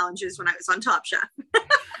those challenges when I was on Top Chef.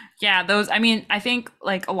 Yeah, those, I mean, I think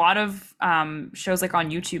like a lot of shows like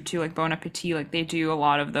on YouTube too, like Bon Appetit, like they do a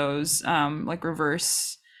lot of those like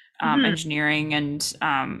reverse Mhm. engineering and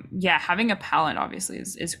yeah, having a palate obviously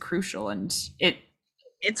is crucial and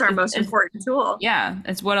It's our most it's important tool. yeah,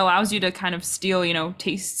 it's what allows you to kind of steal,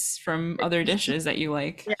 tastes from other dishes that you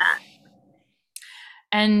like. Yeah.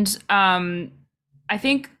 And I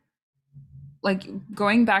think like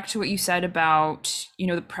going back to what you said about,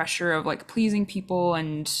 the pressure of like pleasing people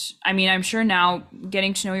and I mean, I'm sure now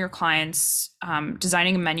getting to know your clients,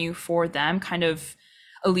 designing a menu for them kind of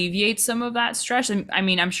alleviates some of that stress. And I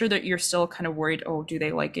mean, I'm sure that you're still kind of worried, oh, do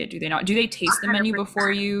they like it? Do they not? Do they taste the menu 100%.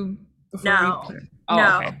 before you No, put it? Oh,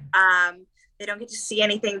 no. okay. They don't get to see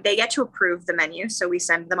anything. They get to approve the menu. So we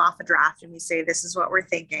send them off a draft and we say, this is what we're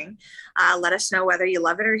thinking. Let us know whether you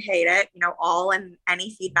love it or hate it. All and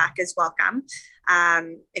any feedback is welcome.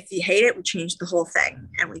 If you hate it, we change the whole thing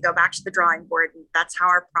and we go back to the drawing board. And that's how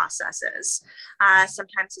our process is.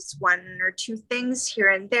 Sometimes it's one or two things here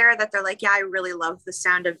and there that they're like, yeah, I really love the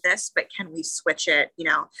sound of this, but can we switch it?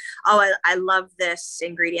 Oh, I love this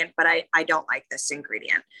ingredient, but I don't like this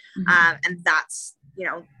ingredient. And that's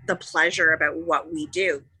the pleasure about what we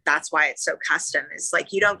do. That's why it's so custom, is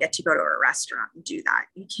like you don't get to go to a restaurant and do that.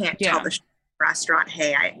 You can't tell Yeah. the restaurant,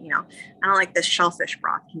 hey, I don't like this shellfish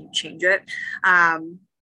broth, can you change it?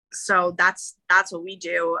 So that's what we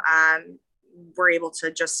do. We're able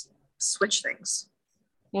to just switch things.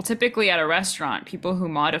 Well, typically at a restaurant, people who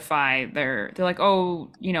modify they're like,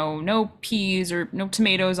 oh, no peas or no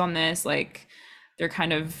tomatoes on this. Like they're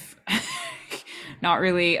kind of not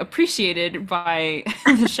really appreciated by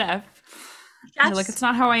the chef. They're like, it's Chefs,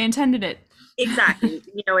 not how I intended it. exactly.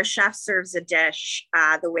 A chef serves a dish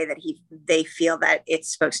the way that they feel that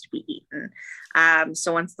it's supposed to be eaten.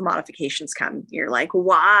 So once the modifications come, you're like,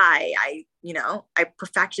 why? I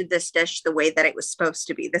perfected this dish the way that it was supposed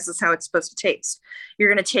to be. This is how it's supposed to taste.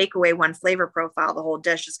 You're going to take away one flavor profile, the whole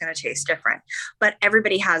dish is going to taste different. But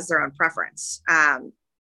everybody has their own preference.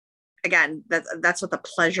 Again, that's what the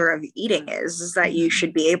pleasure of eating is that you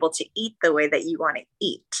should be able to eat the way that you want to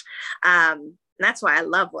eat. And that's why I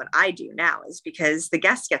love what I do now, is because the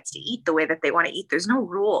guest gets to eat the way that they want to eat. There's no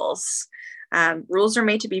rules. Rules are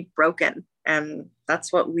made to be broken. And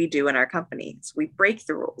that's what we do in our company. So we break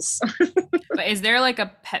the rules. But is there like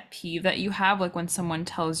a pet peeve that you have, like when someone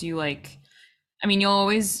tells you like, I mean, you'll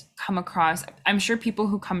always come across, I'm sure people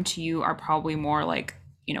who come to you are probably more like,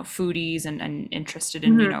 foodies and interested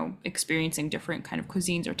in, Mhm. experiencing different kind of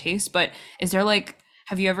cuisines or tastes. But is there like,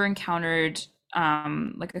 have you ever encountered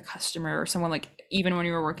like a customer or someone like even when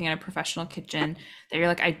you were working in a professional kitchen that you're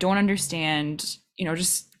like, I don't understand,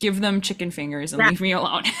 just give them chicken fingers and Yeah. leave me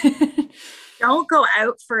alone. Don't go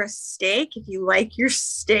out for a steak if you like your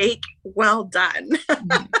steak well done.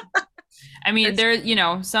 I mean, It's,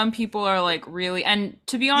 there, some people are like really, and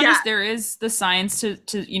to be yeah, honest, there is the science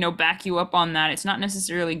to back you up on that. It's not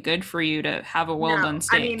necessarily good for you to have a well done no. I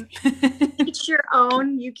steak. mean, each your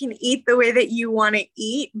own. You can eat the way that you want to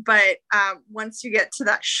eat, but once you get to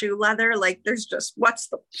that shoe leather, like there's just, what's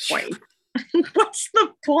the point? What's the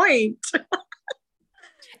point?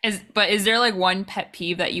 But is there like one pet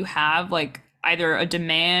peeve that you have, like either a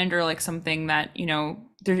demand or like something that,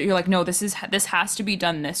 you're like, no, this has to be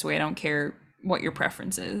done this way. I don't care what your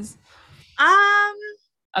preference is, Um,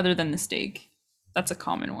 other than the steak. That's a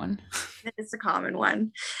common one. It's a common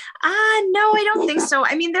one. No, I don't think so.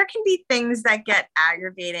 I mean, there can be things that get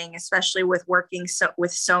aggravating, especially with working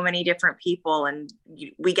with so many different people, and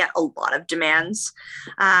we get a lot of demands.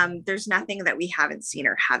 There's nothing that we haven't seen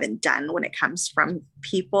or haven't done when it comes from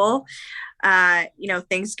people.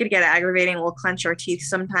 Things could get aggravating. We'll clench our teeth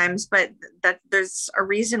sometimes, but that there's a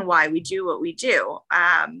reason why we do what we do.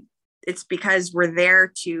 It's because we're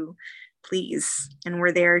there to please, and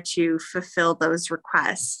we're there to fulfill those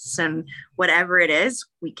requests, and whatever it is,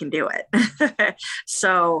 we can do it.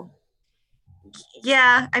 So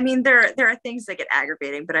yeah, I mean, there are things that get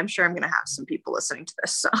aggravating, but I'm sure I'm going to have some people listening to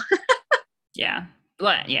this, so Yeah.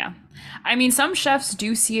 But yeah. I mean, some chefs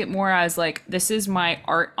do see it more as like, this is my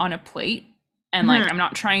art on a plate. And like, Mhm. I'm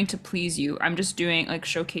not trying to please you. I'm just doing like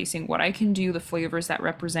showcasing what I can do, the flavors that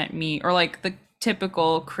represent me, or like the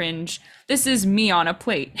typical cringe, this is me on a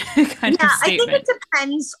plate kind Yeah, of I think it statement.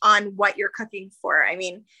 depends on what you're cooking for. I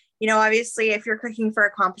mean, obviously, if you're cooking for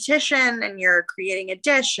a competition and you're creating a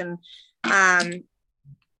dish, and um,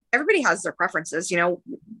 everybody has their preferences.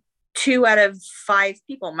 2 out of 5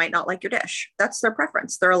 people might not like your dish. That's their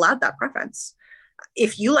preference. They're allowed that preference.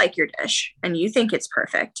 If you like your dish and you think it's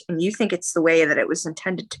perfect and you think it's the way that it was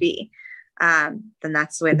intended to be, then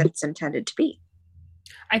that's the way that it's intended to be.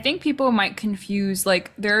 I think people might confuse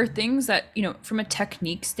like there are things that, from a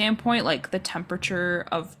technique standpoint, like the temperature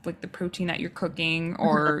of like the protein that you're cooking Mhm.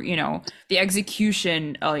 or, the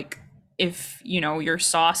execution, like if, your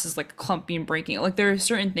sauce is like clumpy and breaking, like there are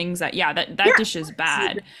certain things that, yeah, that Yeah, dish is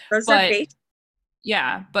bad. those are But basic.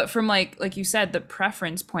 yeah, but from like you said, the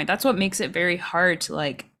preference point, that's what makes it very hard to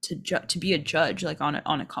like to be a judge like on a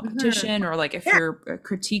Mhm. competition or like if Yeah, you're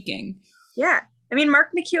critiquing. yeah. I mean, Mark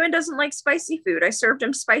McEwen doesn't like spicy food. I served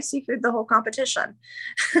him spicy food the whole competition.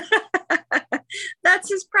 That's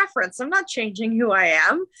his preference. I'm not changing who I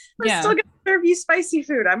am. I'm still Yeah. going to serve you spicy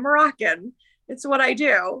food. I'm Moroccan. It's what I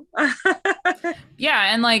do.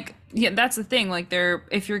 Yeah, and like yeah, that's the thing. Like there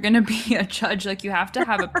if you're gonna be a judge, like you have to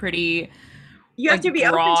have a pretty You have to like be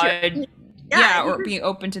open to broad, it. Yeah, yeah, and or be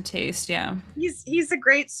open to taste, yeah. he's a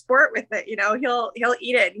great sport with it. He'll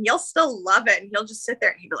eat it and you'll still love it, and he'll just sit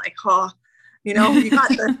there and he'll be like, oh, you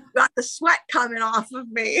got the sweat coming off of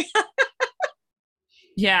me.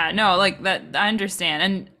 Yeah, no, like that I understand.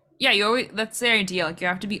 And yeah, you always that's the idea. Like you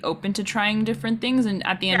have to be open to trying different things and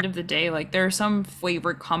at the Yeah, end of the day, like there are some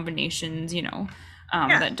flavor combinations,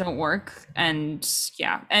 yeah, that don't work. And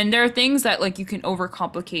yeah. And there are things that like you can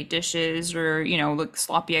overcomplicate dishes or, like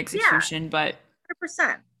sloppy yeah, execution, but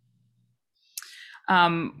 100%.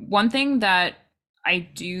 one thing that I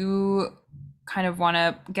do kind of want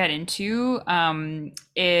to get into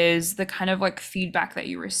is the kind of like feedback that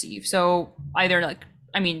you receive. So either like,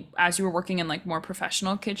 I mean, as you were working in like more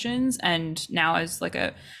professional kitchens, and now as like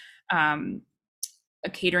um, a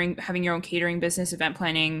catering, having your own catering business, event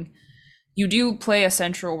planning, you do play a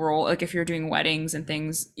central role. Like if you're doing weddings and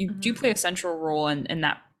things, you do play Mhm. a central role in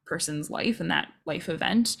that person's life and that life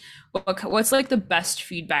event. What's like the best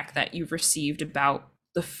feedback that you've received about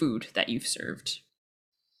the food that you've served?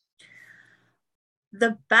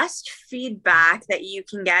 The best feedback that you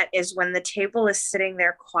can get is when the table is sitting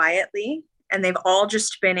there quietly and they've all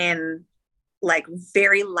just been in like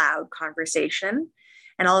very loud conversation,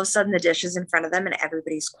 and all of a sudden the dish is in front of them and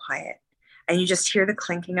everybody's quiet, and you just hear the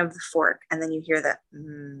clinking of the fork, and then you hear the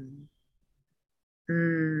mm.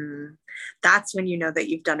 That's when you know that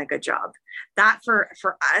you've done a good job. That for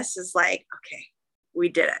us is like, okay, we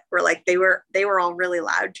did it. We're like, they were all really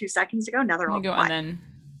loud 2 seconds ago, now they're You all go and quiet. then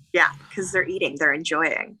Yeah, because they're eating, they're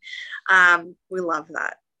enjoying. We love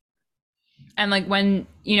that. and like when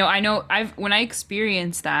I know I've when I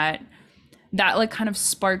experience that, that like kind of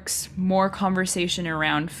sparks more conversation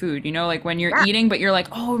around food, like when you're Yeah, eating but you're like,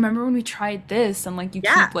 oh, remember when we tried this, and like you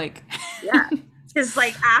yeah, keep like yeah. Because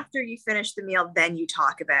like after you finish the meal, then you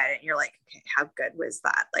talk about it and you're like, okay, how good was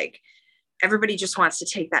that? Like everybody just wants to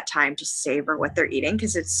take that time to savor what they're eating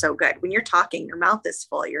because it's so good. When you're talking, your mouth is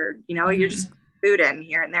full. You're just Mhm. food in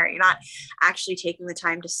here and there. You're not actually taking the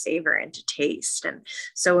time to savor and to taste. And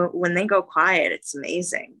so when they go quiet, it's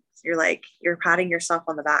amazing. You're like, you're patting yourself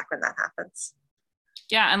on the back when that happens.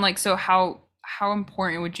 Yeah, and like so how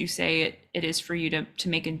important would you say it is for you to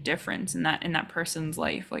make a difference in that person's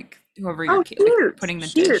life, like whoever you're Oh, like huge, putting the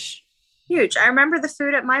huge, dish. huge. I remember the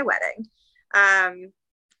food at my wedding. Um,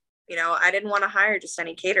 I didn't want to hire just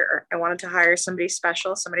any caterer. I wanted to hire somebody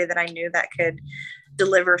special, somebody that I knew that could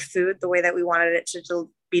deliver food the way that we wanted it to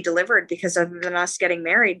be delivered. Because other than us getting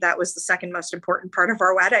married, that was the second most important part of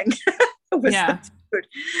our wedding was the Yeah, food.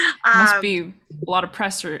 must Um, be a lot of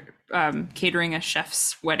pressure catering a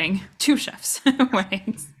chef's wedding, two chefs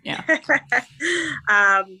weddings. Yeah.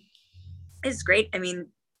 um, it's great. I mean,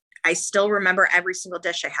 I still remember every single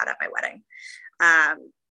dish I had at my wedding.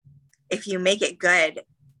 If you make it good,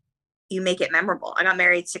 you make it memorable. I got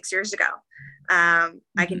married 6 years ago.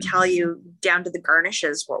 I can tell you down to the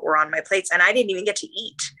garnishes what were on my plates, and I didn't even get to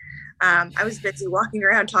eat. I was busy walking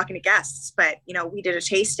around talking to guests, but we did a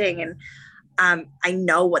tasting, and I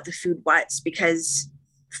know what the food was, because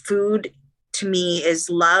food to me is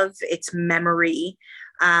love, it's memory,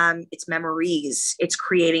 it's memories, it's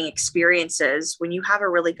creating experiences. When you have a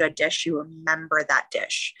really good dish, you remember that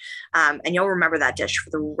dish, and you'll remember that dish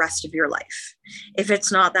for the rest of your life. If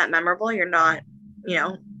it's not that memorable, you're not,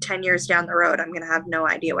 10 years down the road, I'm going to have no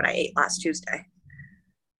idea what I ate last Tuesday.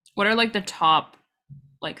 What are like the top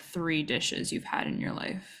like three dishes you've had in your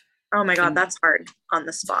life? Oh my God, that's hard on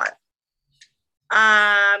the spot.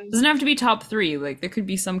 Doesn't have to be top three. Like there could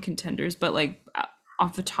be some contenders, but like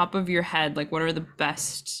off the top of your head, like what are the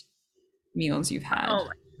best meals you've had? Oh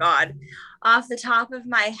my God. Off the top of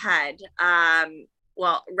my head,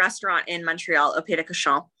 well, restaurant in Montreal, Au Pied de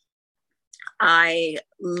Cochon. I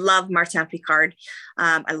love Martin Picard.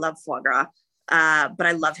 I love foie gras. But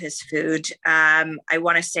I love his food. I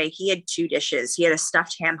want to say he had two dishes. He had a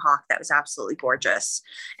stuffed ham hock that was absolutely gorgeous,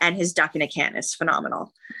 and his duck in a can is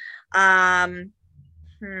phenomenal. Oh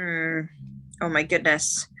my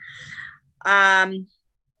goodness. I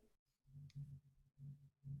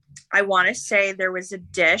want to say there was a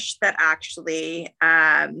dish that actually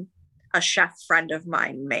a chef friend of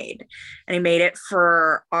mine made, and he made it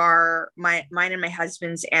for mine and my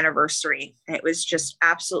husband's anniversary. It was just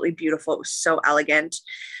absolutely beautiful. It was so elegant.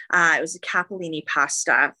 It was a capellini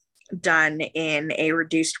pasta done in a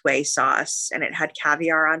reduced whey sauce, and it had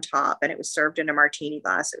caviar on top, and it was served in a martini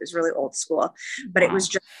glass. It was really old school, but wow.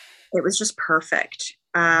 It was just perfect.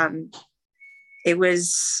 It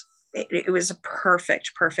was a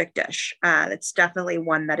perfect dish. It's definitely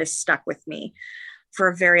one that has stuck with me for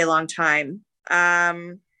a very long time.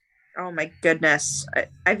 Oh my goodness.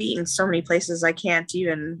 I've eaten so many places I can't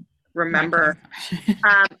even remember.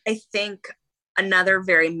 I think another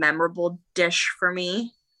very memorable dish for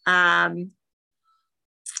me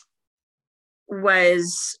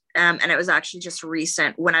was, and it was actually just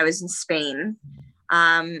recent, when I was in Spain.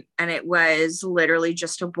 And it was literally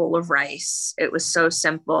just a bowl of rice. It was so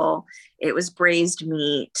simple. It was braised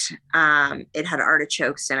meat. It had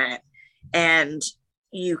artichokes in it, and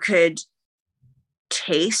you could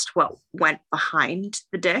taste what went behind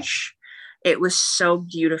the dish. It was so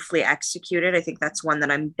beautifully executed. I think that's one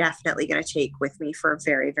that I'm definitely going to take with me for a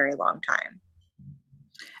very, very long time.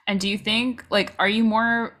 And do you think, like, are you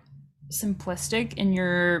more simplistic in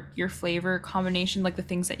your flavor combination, like the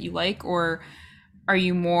things that you like, or are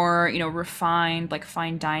you more, refined, like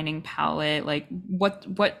fine dining palate? Like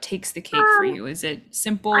what takes the cake for you? Is it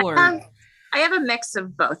simple or? I have a mix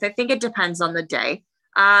of both. I think it depends on the day.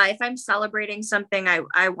 If I'm celebrating something,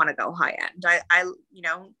 I want to go high end. I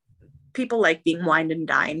people like being wined and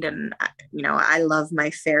dined, and I love my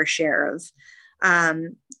fair share of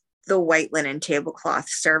the white linen tablecloth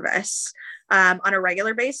service. On a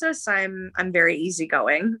regular basis, I'm very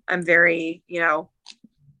easygoing. I'm very,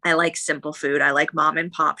 I like simple food. I like mom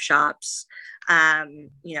and pop shops.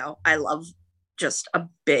 I love just a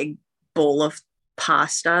big bowl of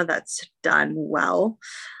pasta that's done well.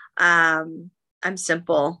 I'm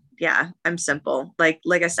simple. Yeah, I'm simple. Like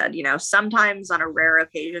I said, sometimes on a rare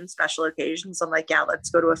occasion, special occasions, I'm like, yeah, let's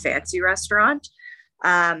go to a fancy restaurant.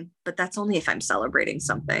 But that's only if I'm celebrating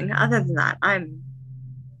something. Other than that, I'm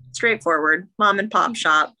straightforward, mom and pop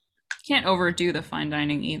shop. Can't overdo the fine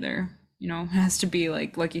dining either. It has to be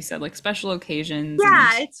like you said, like special occasions.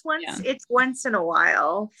 Yeah, it's once in a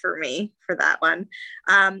while for me for that one.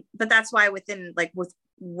 But that's why with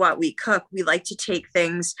what we cook, we like to take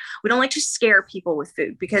things. We don't like to scare people with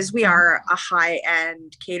food, because we are a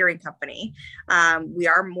high-end catering company. We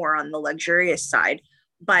are more on the luxurious side,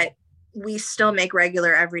 but we still make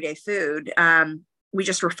regular everyday food. We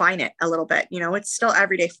just refine it a little bit. It's still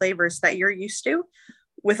everyday flavors that you're used to,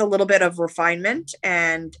 with a little bit of refinement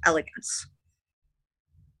and elegance.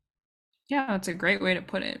 Yeah, that's a great way to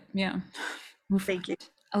put it. Yeah. Thank you.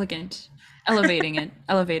 Elegant. Elevating it.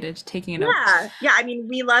 Elevated. Taking it up. Yeah. I mean,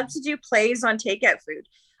 we love to do plays on takeout food.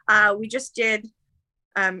 We just did,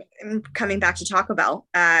 coming back to Taco Bell,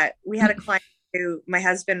 we had a client who, my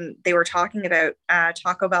husband, they were talking about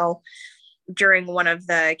Taco Bell during one of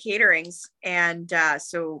the caterings. And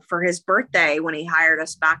so for his birthday, when he hired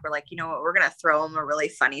us back, we're like, you know what, we're going to throw him a really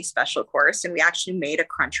funny special course. And we actually made a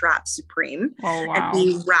Crunchwrap Supreme. Oh, wow. And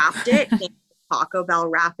we wrapped it in Taco Bell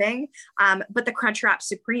wrapping. But the Crunchwrap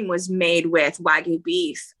Supreme was made with Wagyu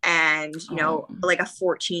beef and, you know, Oh, like a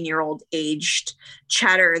 14-year-old aged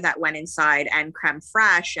cheddar that went inside and creme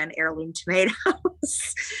fraiche and heirloom tomatoes.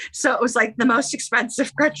 So it was like the most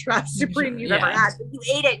expensive Crunchwrap Supreme you've ever yeah. had. But you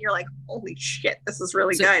ate it and you're like, holy shit, this is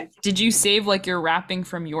really So good. did you save like your wrapping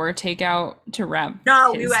from your takeout to wrap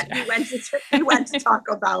No, we his? went we went to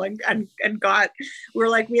Taco Bell and got, we're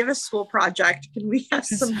like, we have a school project. Can we have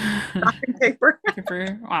some wrapping paper?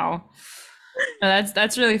 Wow. No,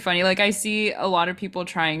 that's really funny. Like I see a lot of people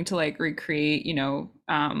trying to like recreate,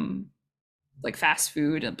 like fast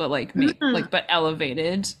food, but like make Mhm. like but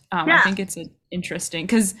elevated. I Yeah, think it's interesting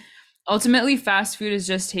because ultimately fast food is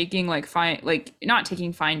just taking like fine, like not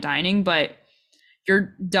taking fine dining, but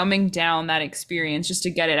you're dumbing down that experience just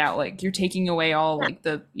to get it out. Like you're taking away all yeah, like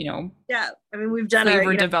the, yeah. I mean, we've done a,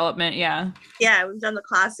 flavor development. Yeah. yeah, we've done the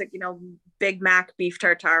classic, Big Mac beef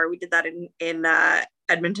tartare. We did that in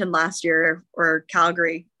Edmonton last year, or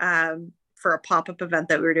Calgary, for a pop-up event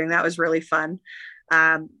that we were doing. That was really fun.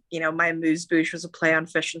 My amuse bouche was a play on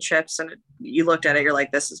fish and chips, and you looked at it, you're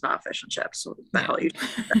like, this is not fish and chips. What the Yeah. hell are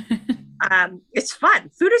you? It's fun.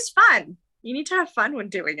 Food is fun. You need to have fun when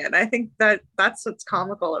doing it. I think that's what's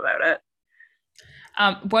comical about it.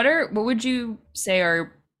 What would you say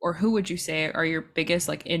are, or who would you say are your biggest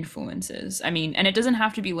like influences? I mean, and it doesn't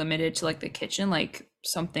have to be limited to like the kitchen, like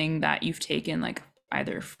something that you've taken like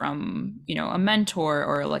either from, a mentor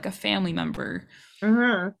or like a family member.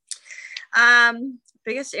 Mm-hmm.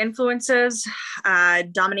 Biggest influences,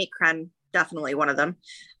 Dominique Crenn, definitely one of them.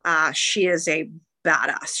 She is a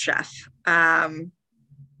badass chef,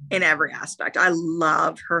 in every aspect. I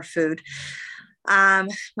love her food. My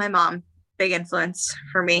mom, big influence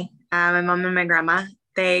for me. My mom and my grandma,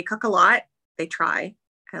 they cook a lot. They try,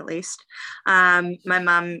 at least. My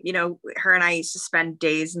mom, her and I used to spend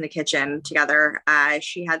days in the kitchen together.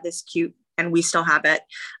 She had this cute, and we still have it.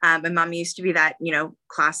 My mom used to be that,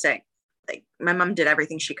 classic. Like, my mom did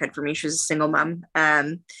everything she could for me. She was a single mom.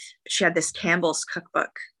 She had this Campbell's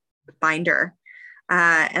cookbook binder,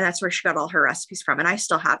 and that's where she got all her recipes from. And I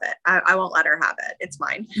still have it. I won't let her have it. It's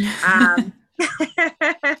mine. Um,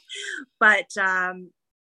 but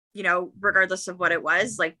regardless of what it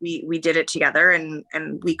was, like we did it together, and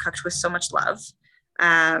we cooked with so much love.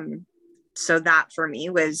 So that for me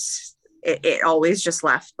was, it always just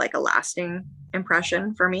left like a lasting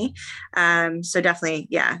impression for me. So definitely,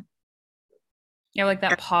 yeah. Yeah, like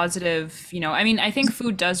that positive, I mean, I think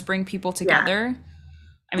food does bring people Yeah. together.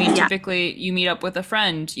 I mean, Yeah, typically you meet up with a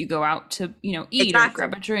friend, you go out to, eat or exactly.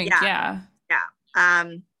 grab a drink. Yeah. Yeah. Yeah.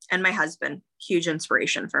 And my husband, huge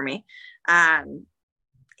inspiration for me. Um,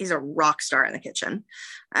 he's a rock star in the kitchen.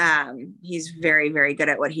 He's very, very good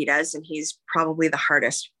at what he does, and he's probably the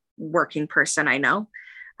hardest working person I know.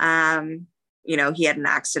 He had an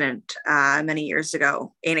accident many years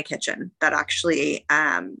ago in a kitchen that actually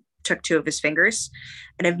took two of his fingers,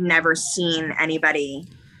 and I've never seen anybody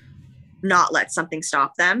not let something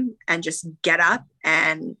stop them and just get up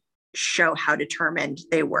and show how determined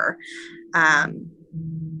they were.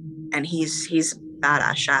 And he's a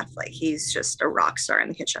badass chef. Like, he's just a rock star in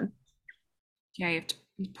the kitchen. Yeah, you have to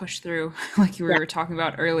push through like you Yeah. were talking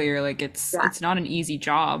about earlier. Like it's Yeah. it's not an easy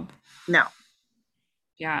job. No.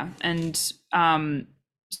 Yeah. And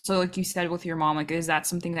so like you said with your mom, like is that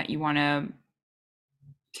something that you want to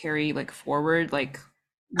carry like forward like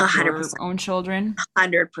with your 100%. own children?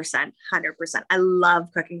 100%. 100%. I love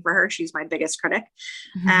cooking for her. She's my biggest critic.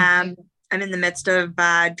 I'm in the midst of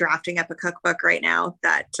drafting up a cookbook right now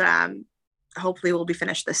that hopefully will be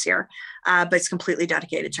finished this year, but it's completely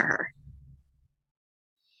dedicated to her.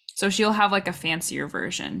 So she'll have like a fancier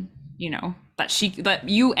version, that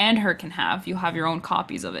you and her can have. You'll have your own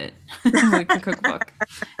copies of it, like the cookbook.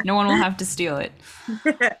 No one will have to steal it.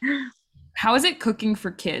 How is it cooking for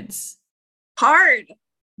kids? Hard.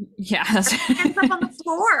 Yeah, that's Ends up on the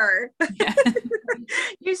floor. yeah.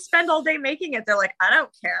 You spend all day making it. They're like, I don't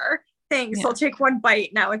care. Thanks. Yeah. I'll take one bite.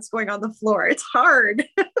 Now it's going on the floor. It's hard.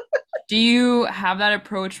 Do you have that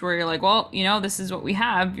approach where you're like, well, this is what we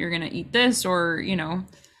have. You're gonna eat this, or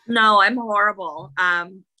No, I'm horrible.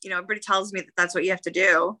 Everybody tells me that that's what you have to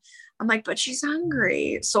do. I'm like, but she's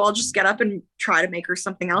hungry. So I'll just get up and try to make her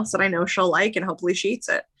something else that I know she'll like, and hopefully she eats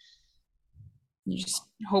it. you just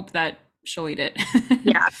hope that she'll eat it.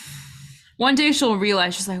 Yeah. One day she'll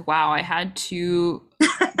realize she's like, wow, I had two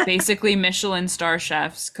basically Michelin star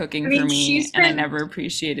chefs cooking for me, and I never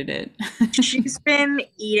appreciated it. She's been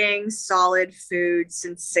eating solid food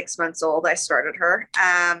since 6 months old. I started her.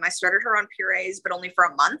 I started her on purees, but only for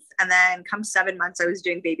a month. And then come 7 months, I was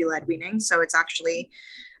doing baby led weaning. So it's actually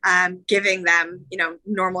giving them,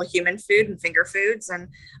 normal human food and finger foods. And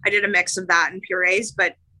I did a mix of that and purees.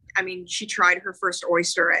 But I mean, she tried her first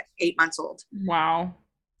oyster at 8 months old. Wow.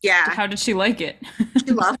 Yeah, How did she like it?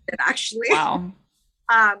 she loved it actually. Wow.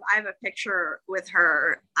 I have a picture with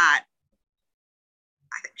her at,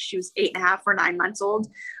 I think she was 8.5 or 9 months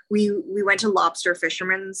old. We went to Lobster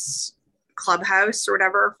Fisherman's Clubhouse or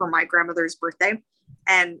whatever for my grandmother's birthday,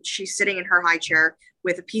 and she's sitting in her high chair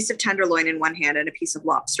with a piece of tenderloin in one hand and a piece of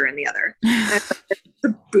lobster in the other.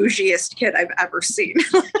 The bougiest kid I've ever seen.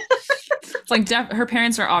 It's like her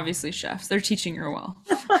parents are obviously chefs. They're teaching her well.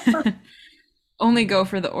 Only go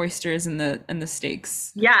for the oysters and the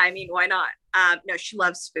steaks. Yeah, I mean, why not? No, she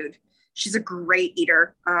loves food. She's a great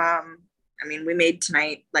eater. I mean, we made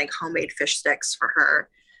tonight like homemade fish sticks for her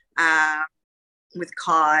with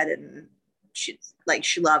cod, and she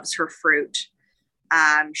loves her fruit.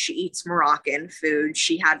 She eats Moroccan food.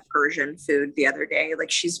 She had Persian food the other day. Like,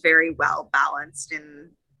 she's very well balanced in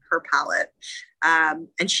her palate.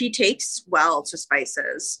 And she takes well to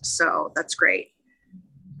spices. So that's great.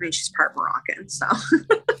 I mean, she's part Moroccan, so.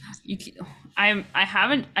 I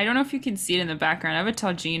don't know if you can see it in the background. I have a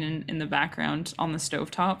tagine in the background on the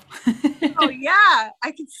stovetop. Oh yeah,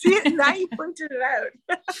 I can see it now. You pointed it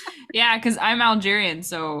out. Yeah, because I'm Algerian,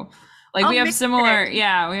 so like we have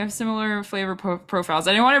similar flavor profiles.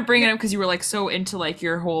 I didn't want to bring it up because you were like so into like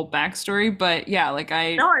your whole backstory, but yeah, like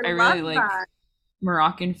I really like that.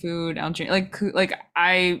 Moroccan food, Algerian,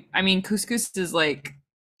 I mean couscous is like,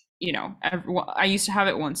 I used to have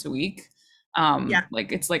it once a week.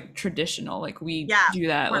 Like it's like traditional, like we do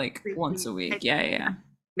that like once a week. Yeah.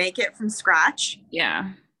 Make it from scratch.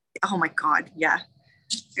 Yeah. Oh my god, yeah.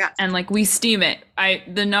 And like we steam it.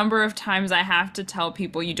 The number of times I have to tell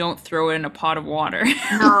people you don't throw it in a pot of water.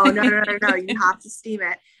 No. You have to steam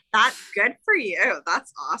it. That's good for you.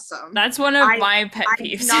 That's awesome. That's one of my pet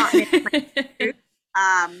peeves.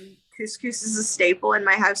 Couscous is a staple in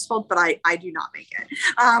my household, but I do not make it.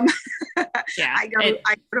 Yeah, I go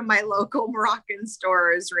to my local Moroccan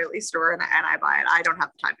store, Israeli store, and I buy it. I don't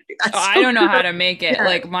have the time to do that. I don't know how to make it.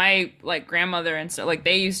 Like my grandmother and stuff, like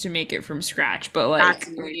they used to make it from scratch, but like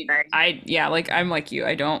I'm like you.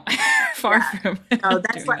 I don't far from. Oh,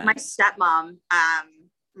 that's like my stepmom.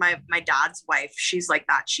 My dad's wife. She's like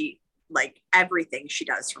that. She like everything she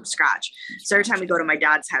does from scratch. So every time we go to my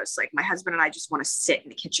dad's house, like my husband and I just want to sit in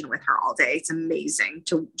the kitchen with her all day. It's amazing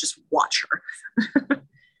to just watch her.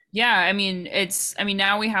 Yeah, I mean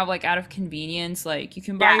now we have like out of convenience, like you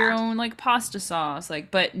can buy your own like pasta sauce,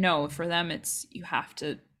 like, but no, for them it's you have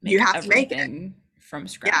to make everything from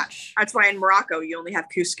scratch. Yeah, that's why in Morocco you only have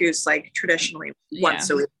couscous like traditionally once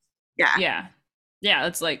a week. Yeah,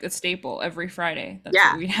 it's like a staple every Friday. That's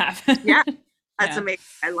what we have. Yeah. That's amazing.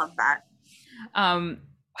 I love that. I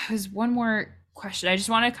was one more question. I just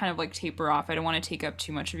want to kind of like taper off. I don't want to take up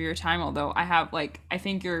too much of your time, although I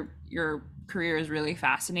think your career is really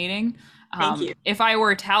fascinating. Thank you. If I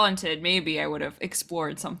were talented, maybe I would have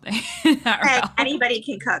explored something. Hey, anybody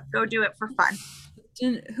can cook. Go do it for fun.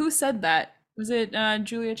 Who said that? Was it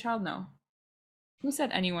Julia Child? No. Who said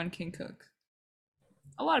anyone can cook?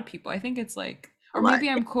 A lot of people. I think it's like, or maybe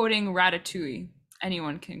I'm quoting Ratatouille.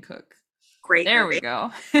 Anyone can cook. Great. There movie. We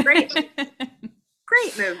go. Great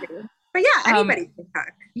movie. But yeah, anybody can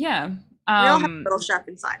cook. Yeah. We all have a little chef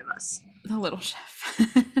inside of us. The little chef.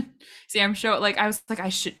 See, I'm sure. Like I was like, I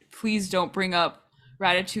should please don't bring up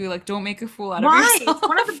Ratatouille. Like, don't make a fool out of yourself. It's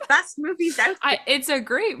one of the best movies out there. It's a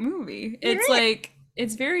great movie. It's like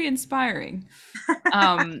it's very inspiring.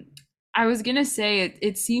 I was gonna say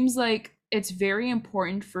it seems like it's very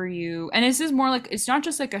important for you, and this is more like it's not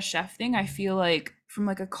just like a chef thing. I feel like from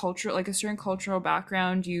like a culture, like a certain cultural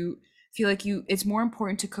background, you feel like it's more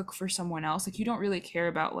important to cook for someone else. Like you don't really care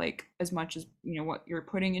about like as much as what you're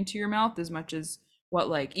putting into your mouth as much as what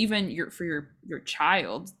like even for your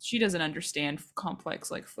child. She doesn't understand complex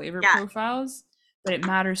like flavor profiles, but it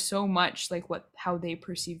matters so much like how they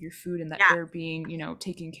perceive your food and that they're being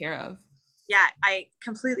taken care of. Yeah, I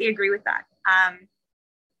completely agree with that.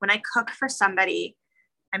 When I cook for somebody,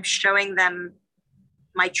 I'm showing them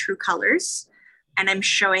my true colors and I'm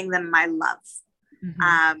showing them my love.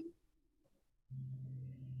 Mm-hmm.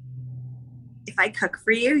 If I cook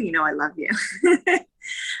for you, I love you.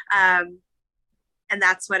 And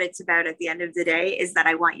that's what it's about at the end of the day, is that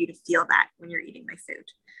I want you to feel that when you're eating my food.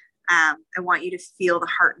 I want you to feel the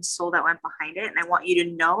heart and soul that went behind it. And I want you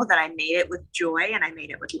to know that I made it with joy and I made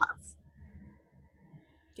it with love.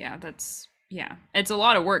 Yeah, it's a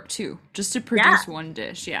lot of work too, just to produce one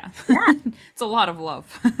dish. It's a lot of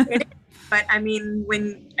love. But I mean,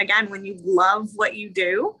 when you love what you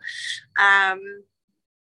do,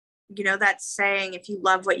 you know, that saying, if you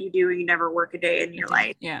love what you do, you never work a day in your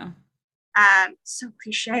life. Yeah. So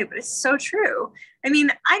cliche, but it's so true. I mean,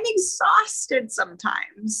 I'm exhausted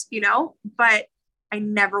sometimes, you know, but I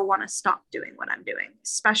never want to stop doing what I'm doing,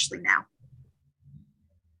 especially now.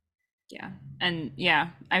 Yeah. And yeah,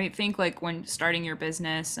 I think like when starting your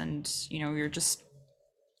business and you're just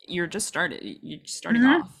you're starting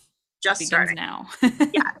Mm-hmm. off. It Just begins starting. now.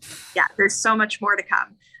 Yeah. Yeah. There's so much more to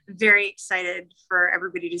come. I'm very excited for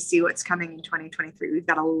everybody to see what's coming in 2023. We've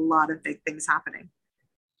got a lot of big things happening.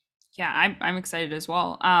 Yeah, I'm excited as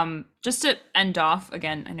well. Just to end off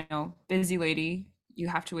again, I know busy lady, you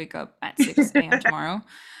have to wake up at 6 a.m. tomorrow.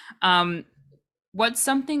 Um, what's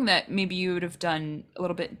something that maybe you would have done a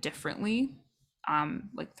little bit differently,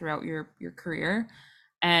 like throughout your career?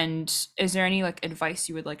 And is there any like advice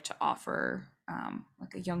you would like to offer,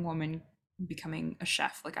 like a young woman becoming a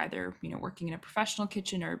chef, like either, working in a professional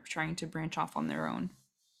kitchen or trying to branch off on their own?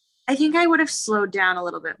 I think I would have slowed down a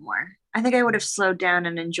little bit more. I think I would have slowed down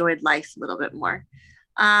and enjoyed life a little bit more.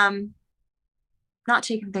 Um, Not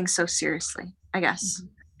taking things so seriously, I guess.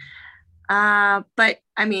 Mhm. But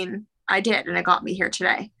I mean, I did, and it got me here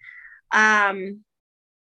today. Um,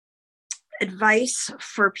 Advice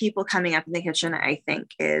for people coming up in the kitchen, I think,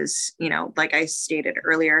 is, you know, like I stated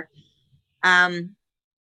earlier, um,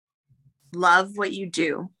 love what you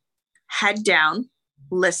do, head down,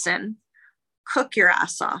 listen, cook your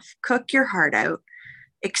ass off, cook your heart out,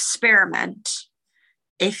 experiment.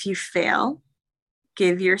 If you fail,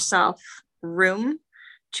 give yourself room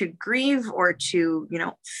to grieve or to, you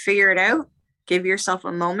know, figure it out. Give yourself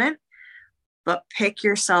a moment, but pick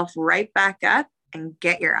yourself right back up and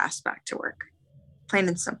get your ass back to work. Plain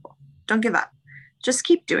and simple. Don't give up. Just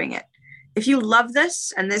keep doing it. If you love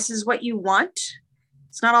this and this is what you want,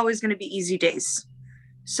 it's not always going to be easy days.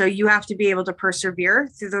 So you have to be able to persevere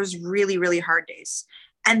through those really, really hard days.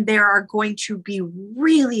 And there are going to be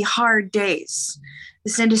really hard days.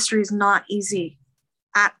 This industry is not easy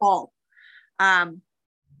at all. Um,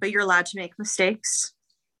 but you're allowed to make mistakes.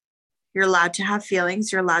 You're allowed to have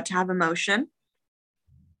feelings. You're allowed to have emotion.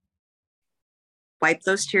 Wipe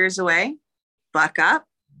those tears away, buck up,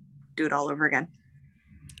 do it all over again.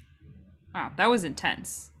 Wow, that was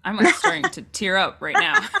intense. I'm like starting to tear up right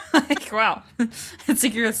now. Like, wow, it's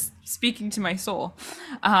like you're speaking to my soul.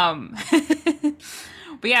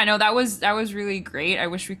 But yeah, no, that was really great. I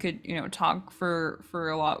wish we could, talk for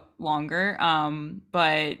a lot longer.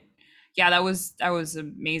 But yeah, that was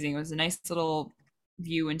amazing. It was a nice little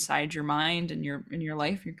view inside your mind and your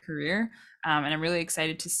life, your career. And I'm really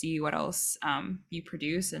excited to see what else you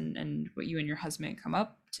produce and what you and your husband come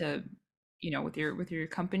up to, with your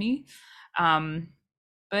company. Um,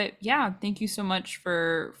 but yeah, thank you so much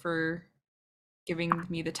for giving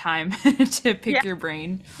me the time to Yeah. pick your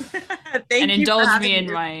brain and Thank you for indulge me having in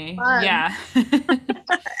me. my Fun. yeah.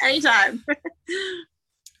 Anytime.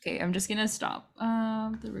 Okay, I'm just gonna stop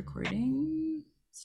the recording.